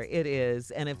everywhere. It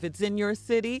is. And if it's in your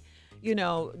city, you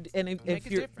know, and if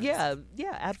you're, yeah,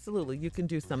 absolutely, you can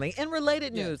do something. In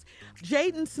related news,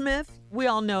 Jaden Smith, we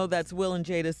all know that's Will and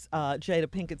Jada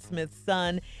Pinkett Smith's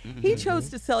son. He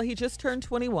chose to he just turned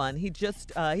 21. He chose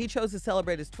to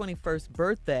celebrate his 21st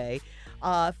birthday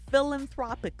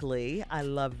philanthropically. I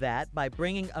love that, by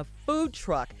bringing a food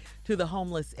truck to the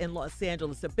homeless in Los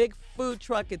Angeles. A big food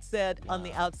truck. It said on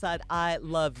the outside, "I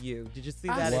love you." Did you see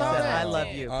that? It said, "I love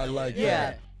you." I like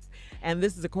Yeah. that. And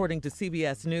this is according to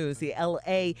CBS News. The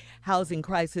L.A. housing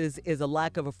crisis is a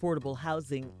lack of affordable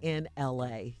housing in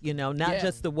L.A. You know, not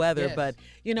just the weather, but,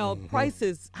 you know,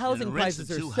 housing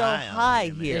prices are so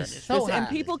high here. And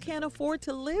people can't afford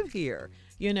to live here,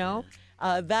 you know.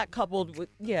 That coupled with,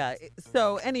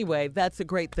 so anyway, that's a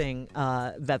great thing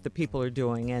that the people are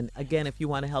doing. And again, if you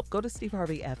want to help, go to Steve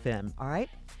Harvey FM, all right?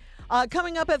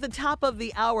 Coming up at the top of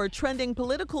the hour, trending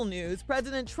political news,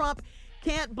 President Trump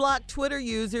can't block Twitter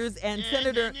users, and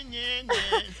Senator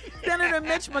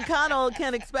Mitch McConnell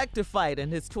can expect to fight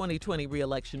in his 2020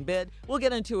 re-election bid. We'll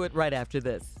get into it right after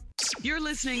this. You're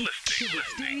listening to the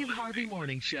Steve Harvey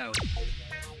Morning Show.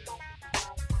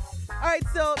 All right,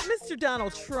 so Mr.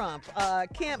 Donald Trump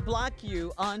can't block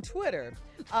you on Twitter.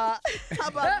 How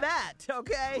about that,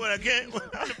 okay? Well, I can't.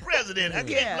 I'm the president. I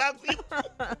can't block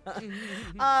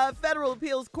people. Federal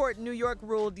appeals court in New York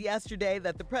ruled yesterday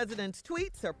that the president's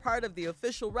tweets are part of the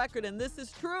official record, and this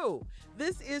is true.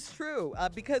 This is true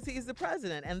because he's the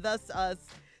president, and thus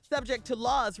subject to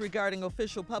laws regarding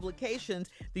official publications.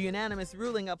 The unanimous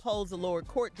ruling upholds a lower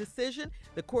court decision.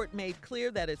 The court made clear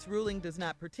that its ruling does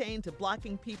not pertain to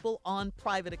blocking people on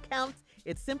private accounts.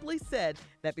 It simply said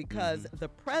that because the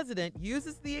president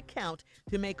uses the account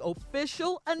to make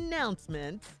official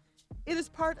announcements, it is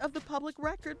part of the public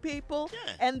record, people,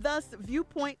 and thus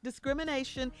viewpoint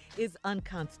discrimination is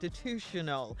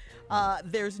unconstitutional.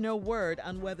 There's no word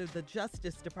on whether the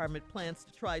Justice Department plans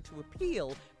to try to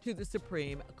appeal to the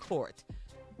Supreme Court.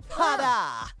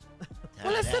 Ta-da!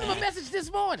 Well, let's send him a message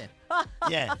this morning.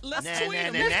 Let's tweet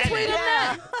him. Let's tweet him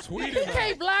now. Tweet You him.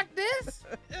 can't block this.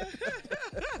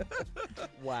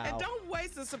 Wow. And don't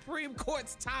waste the Supreme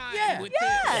Court's time with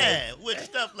Yeah, with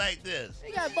stuff like this.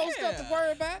 You got both stuff to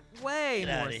worry about. Way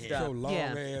Get more outta here. stuff. So long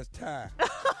ass tie.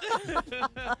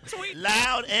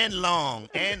 Loud and long.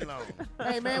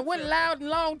 Hey, man, what loud and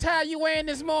long tie you wearing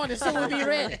this morning so we'll be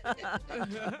ready?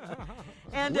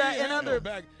 And we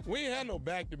ain't had no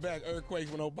back-to-back earthquakes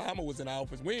when Obama was in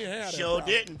office. We ain't had that. Sure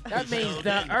didn't. That means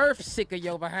the earth sick of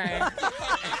your behind.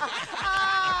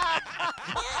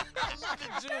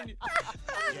 Junior.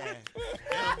 And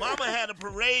Obama had a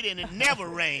parade and it never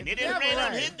rained. It didn't rain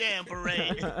on his damn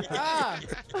parade.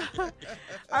 All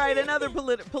right, another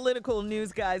political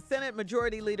news, guys. Senate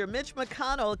Majority Leader Mitch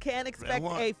McConnell can expect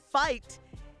a fight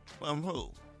From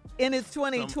who? in his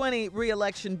 2020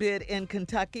 re-election bid in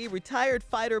Kentucky. Retired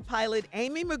fighter pilot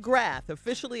Amy McGrath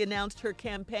officially announced her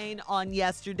campaign on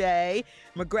yesterday.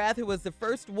 McGrath, who was the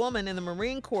first woman in the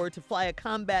Marine Corps to fly a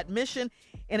combat mission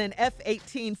in an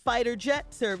F-18 fighter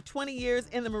jet, served 20 years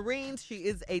in the Marines. She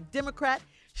is a Democrat.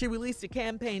 She released a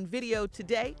campaign video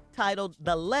today titled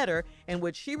The Letter, in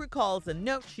which she recalls a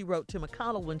note she wrote to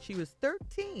McConnell when she was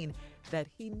 13 that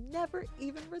he never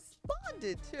even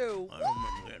responded to. I don't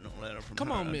remember getting a letter from her.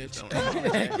 Come on, Mitch.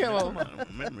 I don't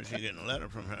remember she getting a letter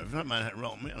from her. If somebody had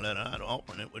wrote me a letter, I'd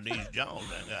open it with these jaws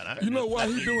I got. You know why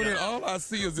he doing it? All I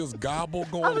see is this gobble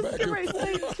going back and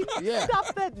forth. Can you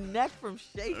stop that neck from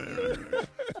shaking?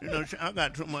 You know, I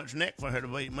got too much neck for her to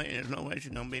beat me. There's no way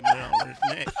she's going to beat me with all this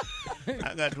neck.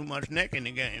 I got too much neck in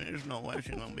the game. There's no way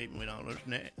she's going to beat me with all this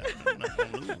neck. I'm not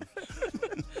going to lose.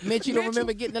 Mitch, you don't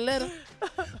remember getting the letter?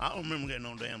 I don't remember getting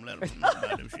no damn letter from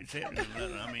nobody. If she said it in the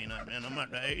letter, I mean, and I'm at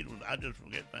the age, I just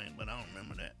forget things, but I don't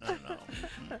remember that. Not at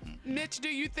all. Mitch, do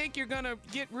you think you're going to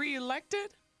get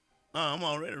reelected? I'm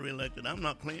already reelected. I'm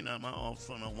not cleaning out my office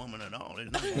for no woman at all. There's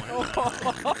not going to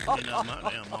happen. Clean out my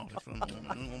damn office for no woman.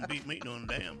 They're going to beat me doing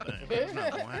the damn thing. It's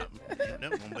not going to happen. They're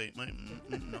never going to beat me.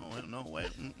 No way.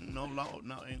 No law.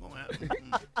 No, ain't going to happen.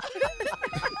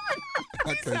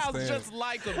 He sounds just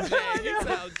like him, Jay. He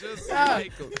sounds just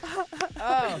like him.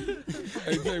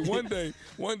 Hey Jay, one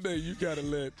day you gotta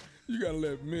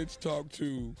let Mitch talk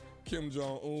to Kim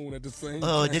Jong-un at the same time.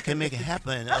 Oh, they can make it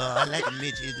happen. I like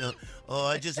Mitch.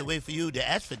 Just wait for you to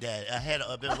ask for that. I had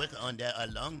been working on that a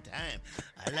long time.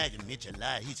 I like Mitch a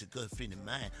lot. He's a good friend of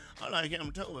mine. I like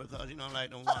him too because he don't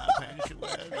like them wide pants he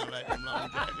wears. He don't like them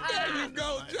long jackets. There you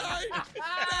go, Jay.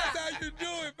 That's how you do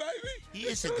it, baby. He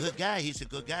is a good guy. He's a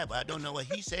good guy, but I don't know what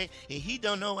he say, and he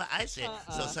don't know what I say.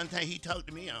 So sometimes he talk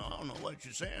to me, and I don't know what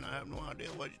you're saying. I have no idea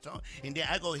what you're talking. And then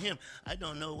I go to him. I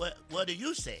don't know what do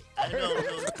you say. I don't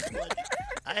know.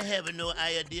 I have no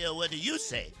idea what do you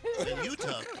say when you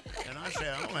talk. And I say,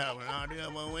 I don't have an idea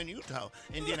about when you talk.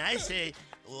 And then I say,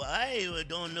 well, I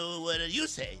don't know what you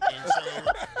say.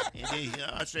 And then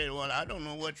I say, well, I don't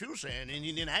know what you're saying.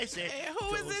 And then I say, hey,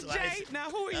 who is it, Jay? Now,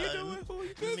 who are you doing? Who are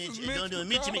you doing? You're doing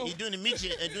Mitch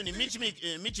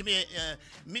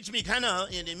McConnell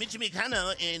and Mitch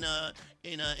McConnell and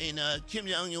Kim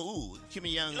Jong-un. Kim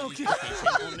Jong-un.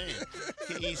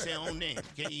 Can you say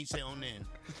on name?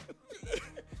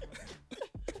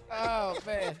 Oh,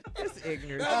 man. It's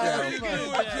ignorant. How you doing,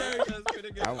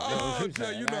 Jay? Oh,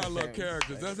 Jay, you know I love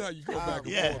characters. That's how you go back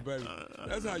and forth, baby.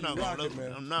 That's how you rock it,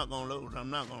 man. I'm not gonna lose.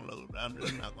 I'm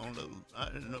just not gonna lose.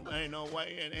 Ain't no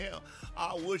way in hell.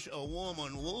 I wish a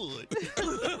woman would.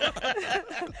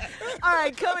 All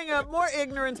right, coming up, more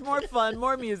ignorance, more fun,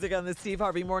 more music on the Steve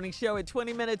Harvey Morning Show at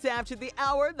 20 minutes after the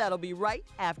hour. That'll be right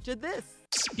after this.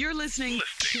 You're listening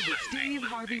to the Steve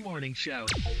Harvey Morning Show.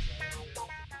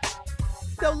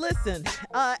 So listen,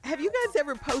 have you guys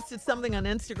ever posted something on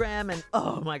Instagram and,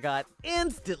 oh my God,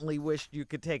 instantly wished you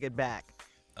could take it back?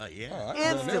 Yeah.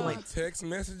 Instantly. Text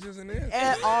messages and everything.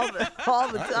 And all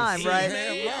the time, right?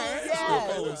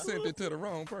 Before we sent it to the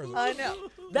wrong person. I know.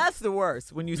 That's the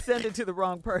worst, when you send it to the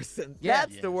wrong person. Yeah.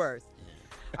 That's the worst.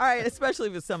 All right, especially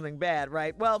if it's something bad,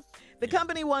 right? Well, the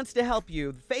company wants to help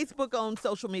you. The Facebook-owned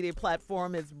social media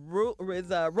platform is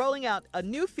rolling out a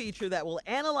new feature that will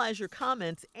analyze your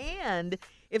comments and,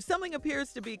 if something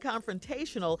appears to be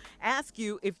confrontational, ask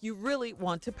you if you really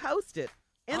want to post it.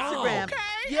 Instagram.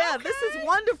 This is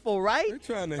wonderful, right? They're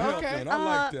trying to help, man. I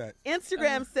like that.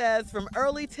 Instagram says, from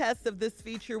early tests of this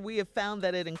feature, we have found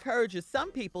that it encourages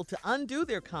some people to undo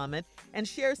their comment and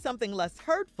share something less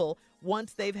hurtful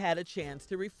once they've had a chance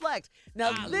to reflect.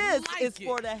 Now, this is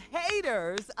for the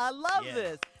haters. I love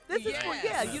this. This is for,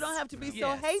 you don't have to be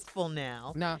so hateful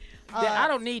now. No, I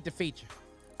don't need the feature.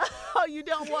 Oh, you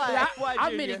don't want it?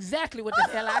 I meant exactly what the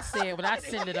hell I said when I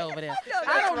sent it over there.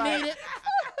 I don't need it.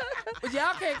 But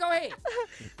okay, go ahead.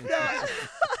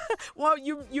 Well,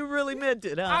 you really meant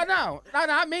it, huh? I know. No,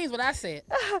 I means what I said.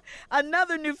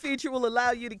 Another new feature will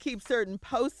allow you to keep certain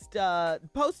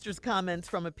posters' comments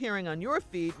from appearing on your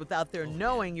feed without their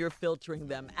knowing you're filtering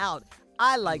them out.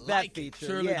 I like that feature.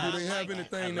 Shirley, do they have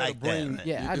anything that'll bring?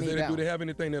 Do they have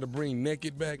anything that'll bring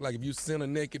naked back? Like if you send a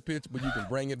naked picture, but you can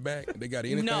bring it back. They got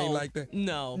anything like that?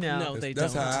 No, they don't.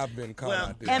 That's how I've been caught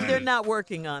out there. And they're not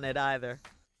working on it either.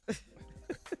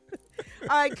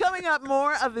 All right, coming up,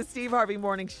 more of the Steve Harvey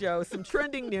Morning Show. Some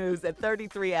trending news at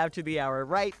 33 after the hour,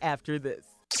 right after this.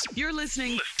 You're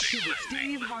listening to the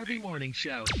Steve Harvey Morning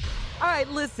Show. All right,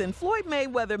 listen, Floyd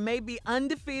Mayweather may be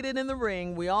undefeated in the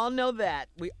ring. We all know that.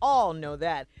 But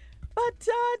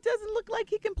it doesn't look like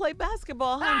he can play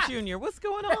basketball, huh, Junior? What's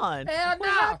going on? Hell what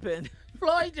no. happened?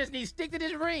 Floyd just needs to stick to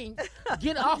this ring.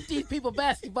 Get off these people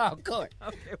basketball court.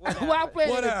 Okay,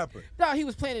 what happened? No, he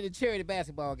was playing in a charity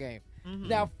basketball game. Mm-hmm.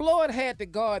 Now, Floyd had to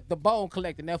guard the Bone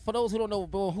Collector. Now, for those who don't know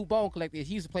who Bone Collector is,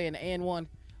 he used to play in the N1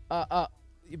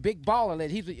 big baller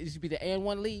league. He used to be the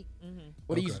N1 league,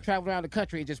 where he used to travel around the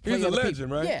country and just play. He's a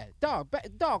legend, right? Yeah,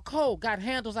 dog Cole got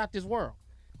handles out this world.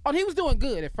 Oh, he was doing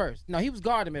good at first. No, he was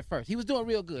guarding him at first. He was doing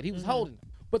real good. He was holding him.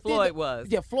 But Floyd was.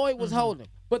 Yeah, Floyd was holding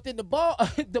him. But then the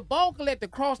ball collector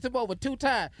crossed him over 2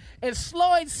 times, and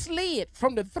Floyd slid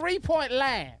from the 3-point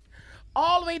line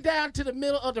all the way down to the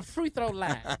middle of the free throw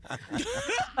line.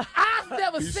 I've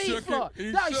never seen Floyd.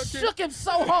 He shook him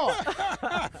so hard.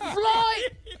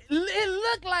 Floyd, it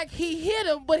looked like he hit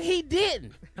him, but he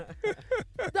didn't.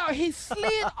 No, he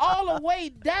slid all the way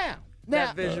down. Now,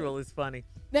 that visual is funny.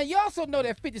 Now, you also know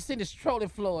that 50 Cent is trolling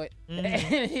Floyd and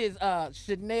his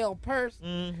Chanel purse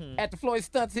after Floyd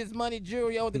stunts his money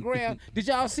jewelry on the ground. Did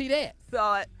y'all see that?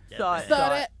 Saw it. Saw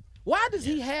that. Why does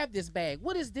he have this bag?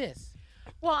 What is this?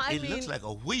 Well, I mean, it looks like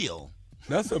a wheel.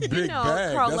 That's a big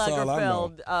bag. Karl That's all I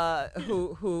know.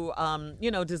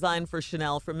 who designed for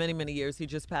Chanel for many, many years. He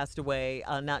just passed away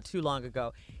not too long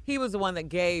ago. He was the one that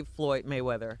gave Floyd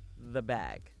Mayweather the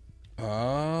bag.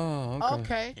 Oh,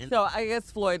 okay. So I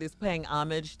guess Floyd is paying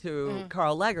homage to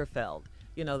Karl Lagerfeld.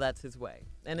 You know, that's his way.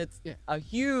 And it's a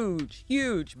huge,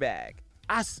 huge bag.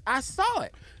 I saw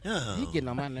it. He getting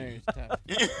on my nerves.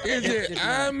 Is it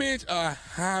homage or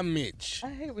homage? I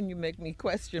hate when you make me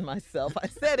question myself. I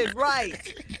said it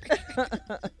right.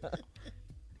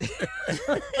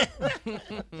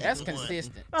 That's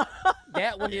consistent.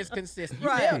 That one is consistent.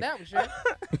 Right. Yeah, that was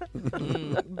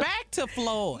right. Back to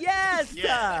Floyd. Yes.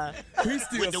 Yeah. He's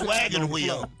still With the wagon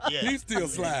wheel. Yeah. He's still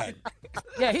sliding.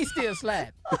 Yeah, he's still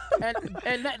sliding.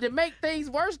 And to make things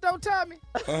worse, though, Tommy,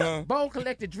 Bone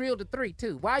Collector drilled the 3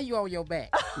 too. Why are you on your back?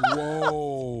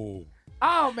 Whoa.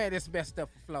 Oh man, it's messed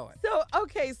up for Floyd.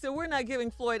 So we're not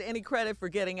giving Floyd any credit for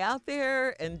getting out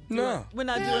there and we're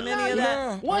not doing no, any of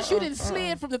that. Once you didn't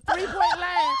slid from the 3-point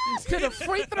line to the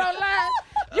free throw line,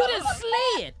 you didn't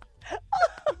slid.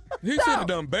 He should have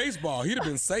done baseball. He'd have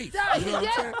been safe. You know what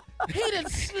I'm saying? He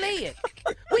didn't slid.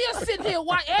 We are sitting here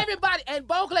watch everybody and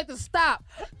Bone Collector stop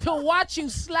to watch you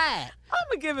slide. I'm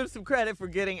gonna give him some credit for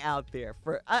getting out there.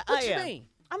 What you mean?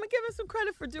 I'm gonna give him some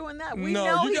credit for doing that. We No,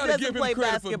 know you he gotta doesn't give him play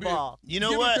credit for being- basketball. You know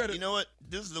Give him what? credit. You know what?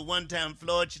 This is the one time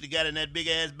Floyd should have got in that big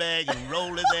ass bag and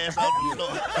rolled his ass off the floor.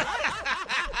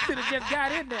 Should have just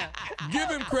got in there. Give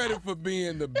him credit for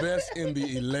being the best in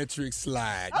the electric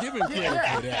slide. Give him credit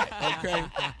for that, okay?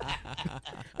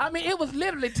 I mean, it was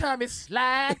literally Tommy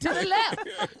slide to the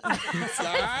left.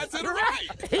 Slide to the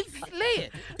right. He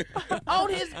slid on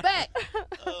his back.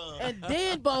 And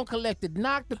then Bone Collector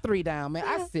knocked the 3 down, man.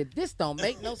 I said, this don't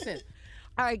make no sense.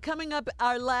 All right, coming up,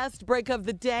 our last break of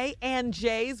the day. And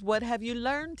Jay's, what have you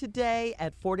learned today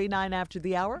at 49 after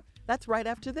the hour? That's right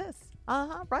after this.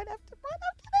 Right after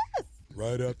this.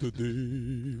 Right after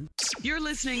this. You're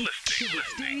listening to the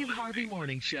Steve Harvey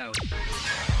Morning Show.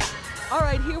 All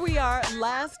right, here we are.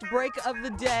 Last break of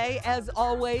the day. As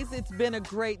always, it's been a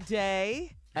great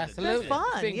day. Absolutely. It's fun.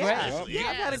 It's been Yeah. great. Yeah,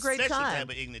 I've had a great Special time. type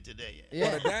of ignorant today.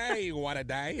 Yeah. What a day, what a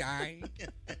day.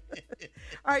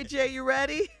 All right, Jay, you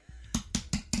ready?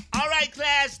 All right,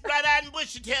 class, right out in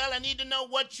bushy tail, I need to know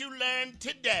what you learned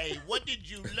today. What did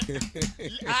you learn?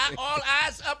 All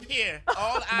eyes up here.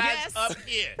 All eyes up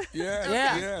here.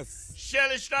 Yes.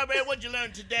 Shirley Strawberry, what did you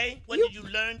learn today? What did you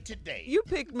learn today? You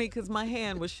picked me because my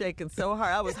hand was shaking so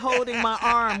hard. I was holding my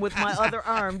arm with my other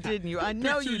arm, didn't you? I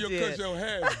know you did. Because your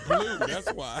hair is blue,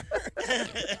 that's why.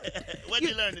 What did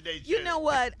you learn today, Shirley? You know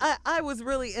what? I was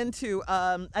really into,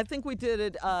 I think we did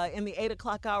it in the 8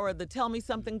 o'clock hour, the Tell Me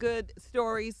Something Good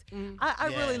stories. I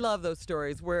really love those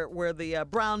stories where the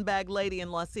brown bag lady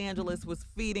in Los Angeles was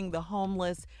feeding the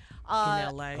homeless. In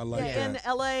L.A. I like that. In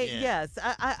L.A., yes.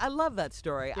 I love that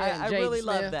story. Yeah, I Jade really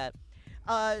Smith. love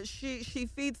that. She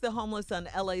feeds the homeless on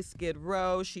L.A. Skid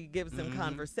Row. She gives them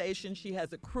conversation. She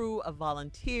has a crew of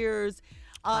volunteers.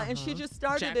 And she just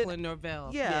started Jacqueline Norvell.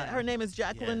 Yeah, her name is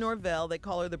Jacqueline Norvell. They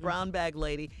call her the brown bag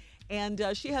lady. And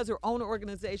she has her own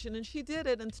organization, and she did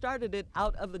it and started it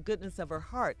out of the goodness of her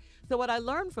heart. So what I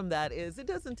learned from that is it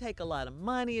doesn't take a lot of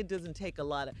money. It doesn't take a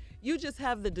lot of, you just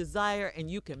have the desire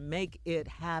and you can make it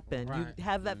happen. Right. You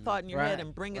have that thought in your head Right.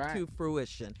 and bring it Right. to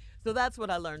fruition. So that's what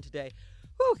I learned today.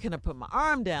 Whew, can I put my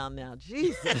arm down now?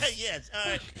 Jesus. Yes, all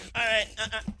right.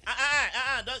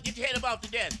 Don't get your head up off the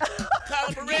desk.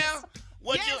 Carla Farrell,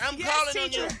 I'm calling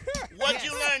teacher. on you. What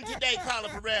you learned today, Carla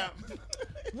Farrell?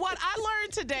 What I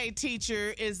learned today,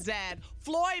 teacher, is that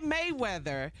Floyd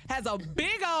Mayweather has a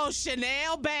big old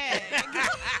Chanel bag. Come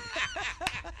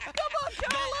on,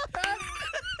 Carla.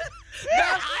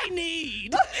 That I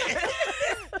need.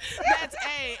 That's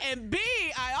A. And B,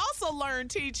 I also learned,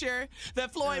 teacher,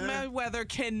 that Floyd Mayweather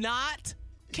cannot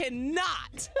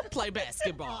play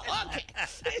basketball. Okay.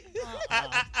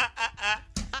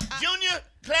 Junior,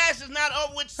 class is not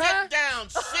over with. Sit down.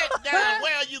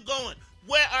 Where are you going?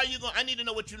 Where are you going? I need to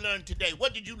know what you learned today.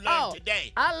 What did you learn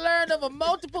today? I learned of a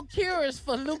multiple cures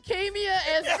for leukemia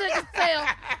and sickle cell.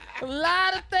 A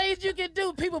lot of things you can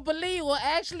do, people believe will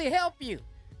actually help you.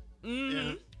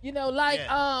 Yeah. You know, like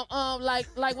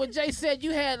what Jay said,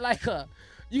 you had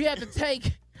to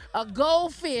take a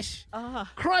goldfish,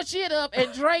 crunch it up,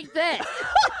 and drink that.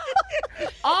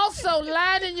 Also,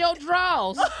 line in your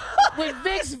drawers with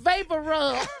Vicks Vapor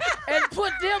Rub and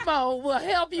put them on will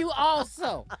help you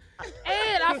also.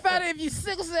 And I found out if you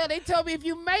sickle cell, they told me if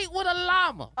you mate with a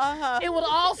llama, it will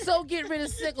also get rid of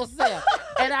sickle cell.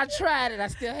 And I tried it. I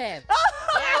still have it.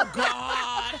 Oh,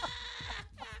 God.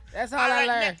 That's all I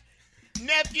learned.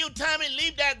 Nephew Tommy,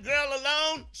 leave that girl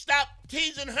alone. Stop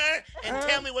teasing her and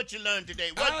tell me what you learned today.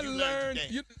 What you learned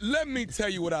today? Let me tell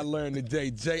you what I learned today,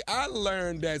 Jay. I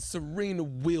learned that Serena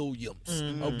Williams,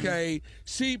 okay,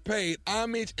 she paid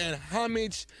homage and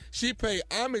homage. She paid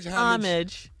homage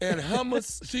and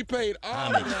hummus. She paid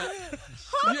homage.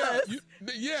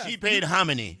 Yeah. She paid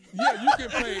hominy. Yeah, you can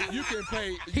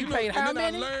pay. He paid how and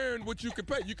then many? I learned what you can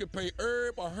pay. You can pay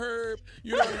herb or herb.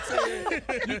 You know what I'm saying?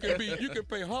 You can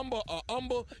pay humble or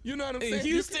humble. You know what I'm saying?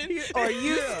 Houston?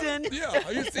 Houston.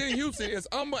 Yeah, you see in Houston, it's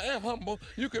humble and humble.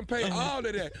 You can pay all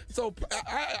of that. So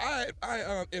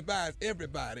I advise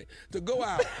everybody to go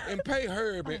out and pay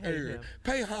herb and herb,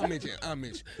 pay homage and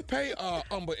homage, pay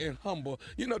humble and humble.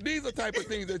 You know, these are type of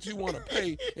things that you want to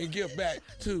pay and give back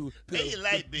to Pay your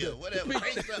light bill, whatever.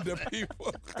 Pay something. the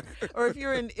people. Or if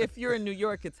you're in New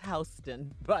York, it's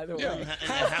Houston, by the way. Yeah,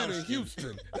 Houston and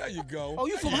Houston. There you go. Oh,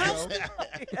 you from Houston?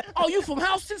 Oh, you from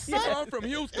Houston, son? Yeah, I'm from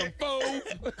Houston, fool.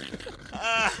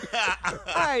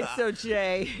 All right, so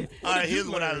Jay. All right, here's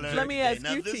what I learned. Let me today. ask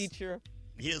Now, you, this- teacher.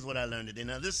 Here's what I learned today.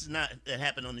 Now, this is not that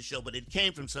happened on the show, but it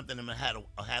came from something that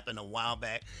happened a while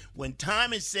back when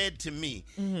Tommy said to me,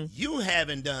 "You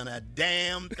haven't done a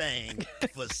damn thing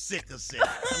for sickle cell.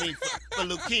 I mean, for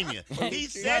leukemia." He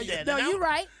said that. No, and you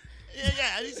right.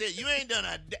 Yeah, he said, you ain't done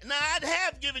a... Now, I'd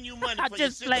have given you money I'm for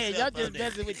just your playing. sickle Y'all cell just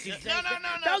messing with you, Jay. No.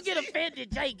 Don't get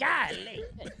offended, Jay. Golly.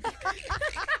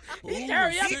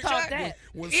 Hurry up, talk that.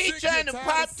 He trying to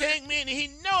pop tank me, and he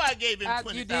know I gave him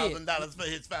 $20,000 for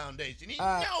his foundation. He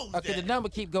knows okay, the number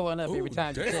keep going up every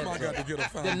time you tell I got to get a the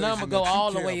foundation number go that you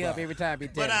all the care way up about. every time you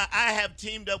tell But I have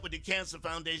teamed up with the Cancer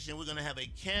Foundation. We're going to have a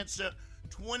cancer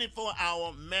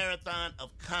 24-hour marathon of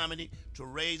comedy to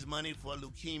raise money for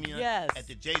leukemia at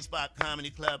the J-Spot Comedy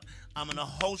Club. I'm going to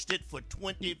host it for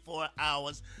 24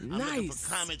 hours. I'm looking for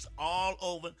comics all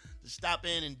over to stop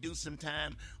in and do some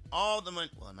time. All the money,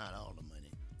 well, not all the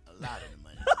money, a lot of the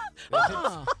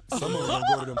money. Some of them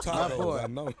go to them tacos, I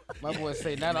know. My boy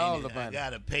say not all the money.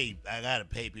 I gotta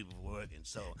pay people for working.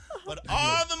 So, but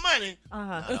all the money,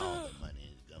 not all the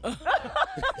money is going.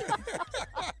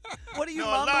 What are you a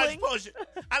mumbling? large portion.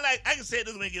 I can say it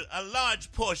this way: a large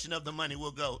portion of the money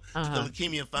will go to the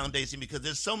Leukemia Foundation because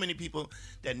there's so many people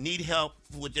that need help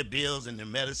with their bills and their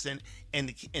medicine, and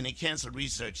the cancer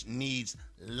research needs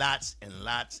lots and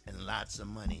lots and lots of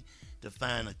money to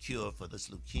find a cure for this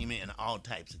leukemia and all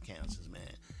types of cancers, man.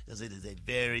 Because it is a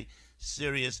very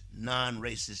serious,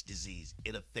 non-racist disease.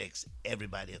 It affects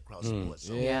everybody across the board.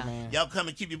 So y'all come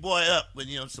and keep your boy up with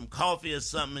some coffee or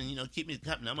something, and keep me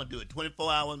company. I'm gonna do a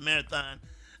 24-hour marathon.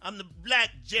 I'm the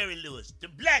Black Jerry Lewis,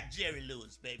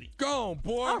 baby. Go on,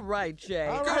 boy. All right, Jay.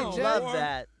 All I right, love Jay.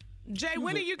 that. Jay,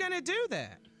 when are you gonna do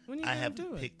that? When are you I gonna haven't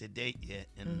do it? picked the date yet,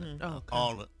 and Okay.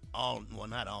 well,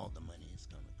 not all the money is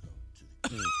gonna go to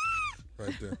the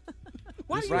Right there.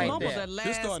 Why do you right mumble there. that last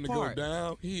It's starting part? to go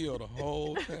downhill the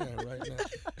whole time right now.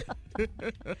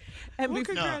 And Well,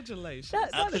 before, congratulations. that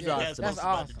I is think that's awesome.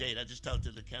 about the date. I just talked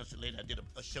to the council lady. I did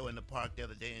a show in the park the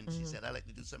other day, and she said I like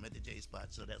to do something at the J-Spot,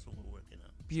 so that's what we're working on.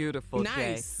 Beautiful,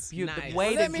 Nice, Jay. Beautiful. nice. Way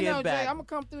Well, to let me give know, back. Jay. I'm gonna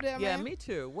come through there, Yeah, man. me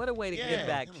too. What a way to Yeah, give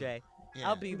back, come on. Jay. Yeah.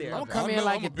 I'll be there. I'm bro. coming in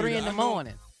like at 3 in the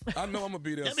morning. I know I'm gonna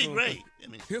be there That'd be soon. great. I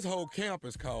mean, His whole camp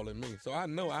is calling me, so I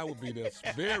know I will be there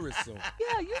very soon.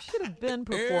 Yeah, you should have been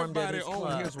performed at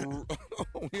Everybody his club.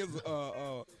 on his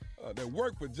that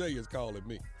work for Jay is calling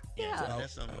me. yeah, Yeah. so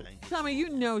that's something I can get. Tommy, you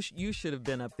know you should have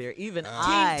been up there. Even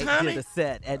I Tommy? did a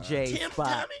set at Jay's Tim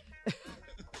spot. Tommy?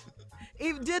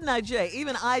 Even didn't I, Jay?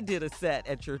 Even I did a set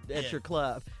at your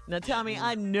club. Now, Tommy,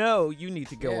 I know you need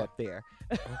to go Yeah. up there.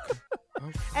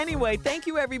 Anyway, thank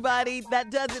you, everybody. That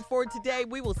does it for today.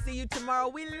 We will see you tomorrow.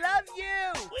 We love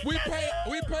you. We pay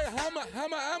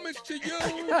homage to you.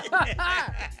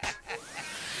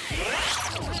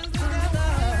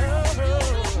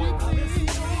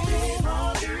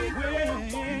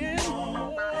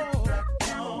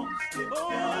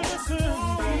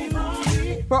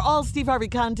 For all Steve Harvey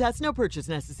contests, no purchase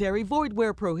necessary, void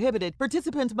where prohibited.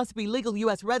 Participants must be legal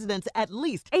U.S. residents at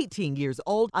least 18 years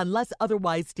old unless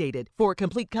otherwise stated. For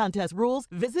complete contest rules,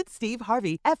 visit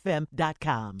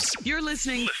SteveHarveyFM.com. You're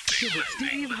listening to the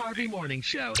Steve Harvey Morning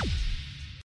Show.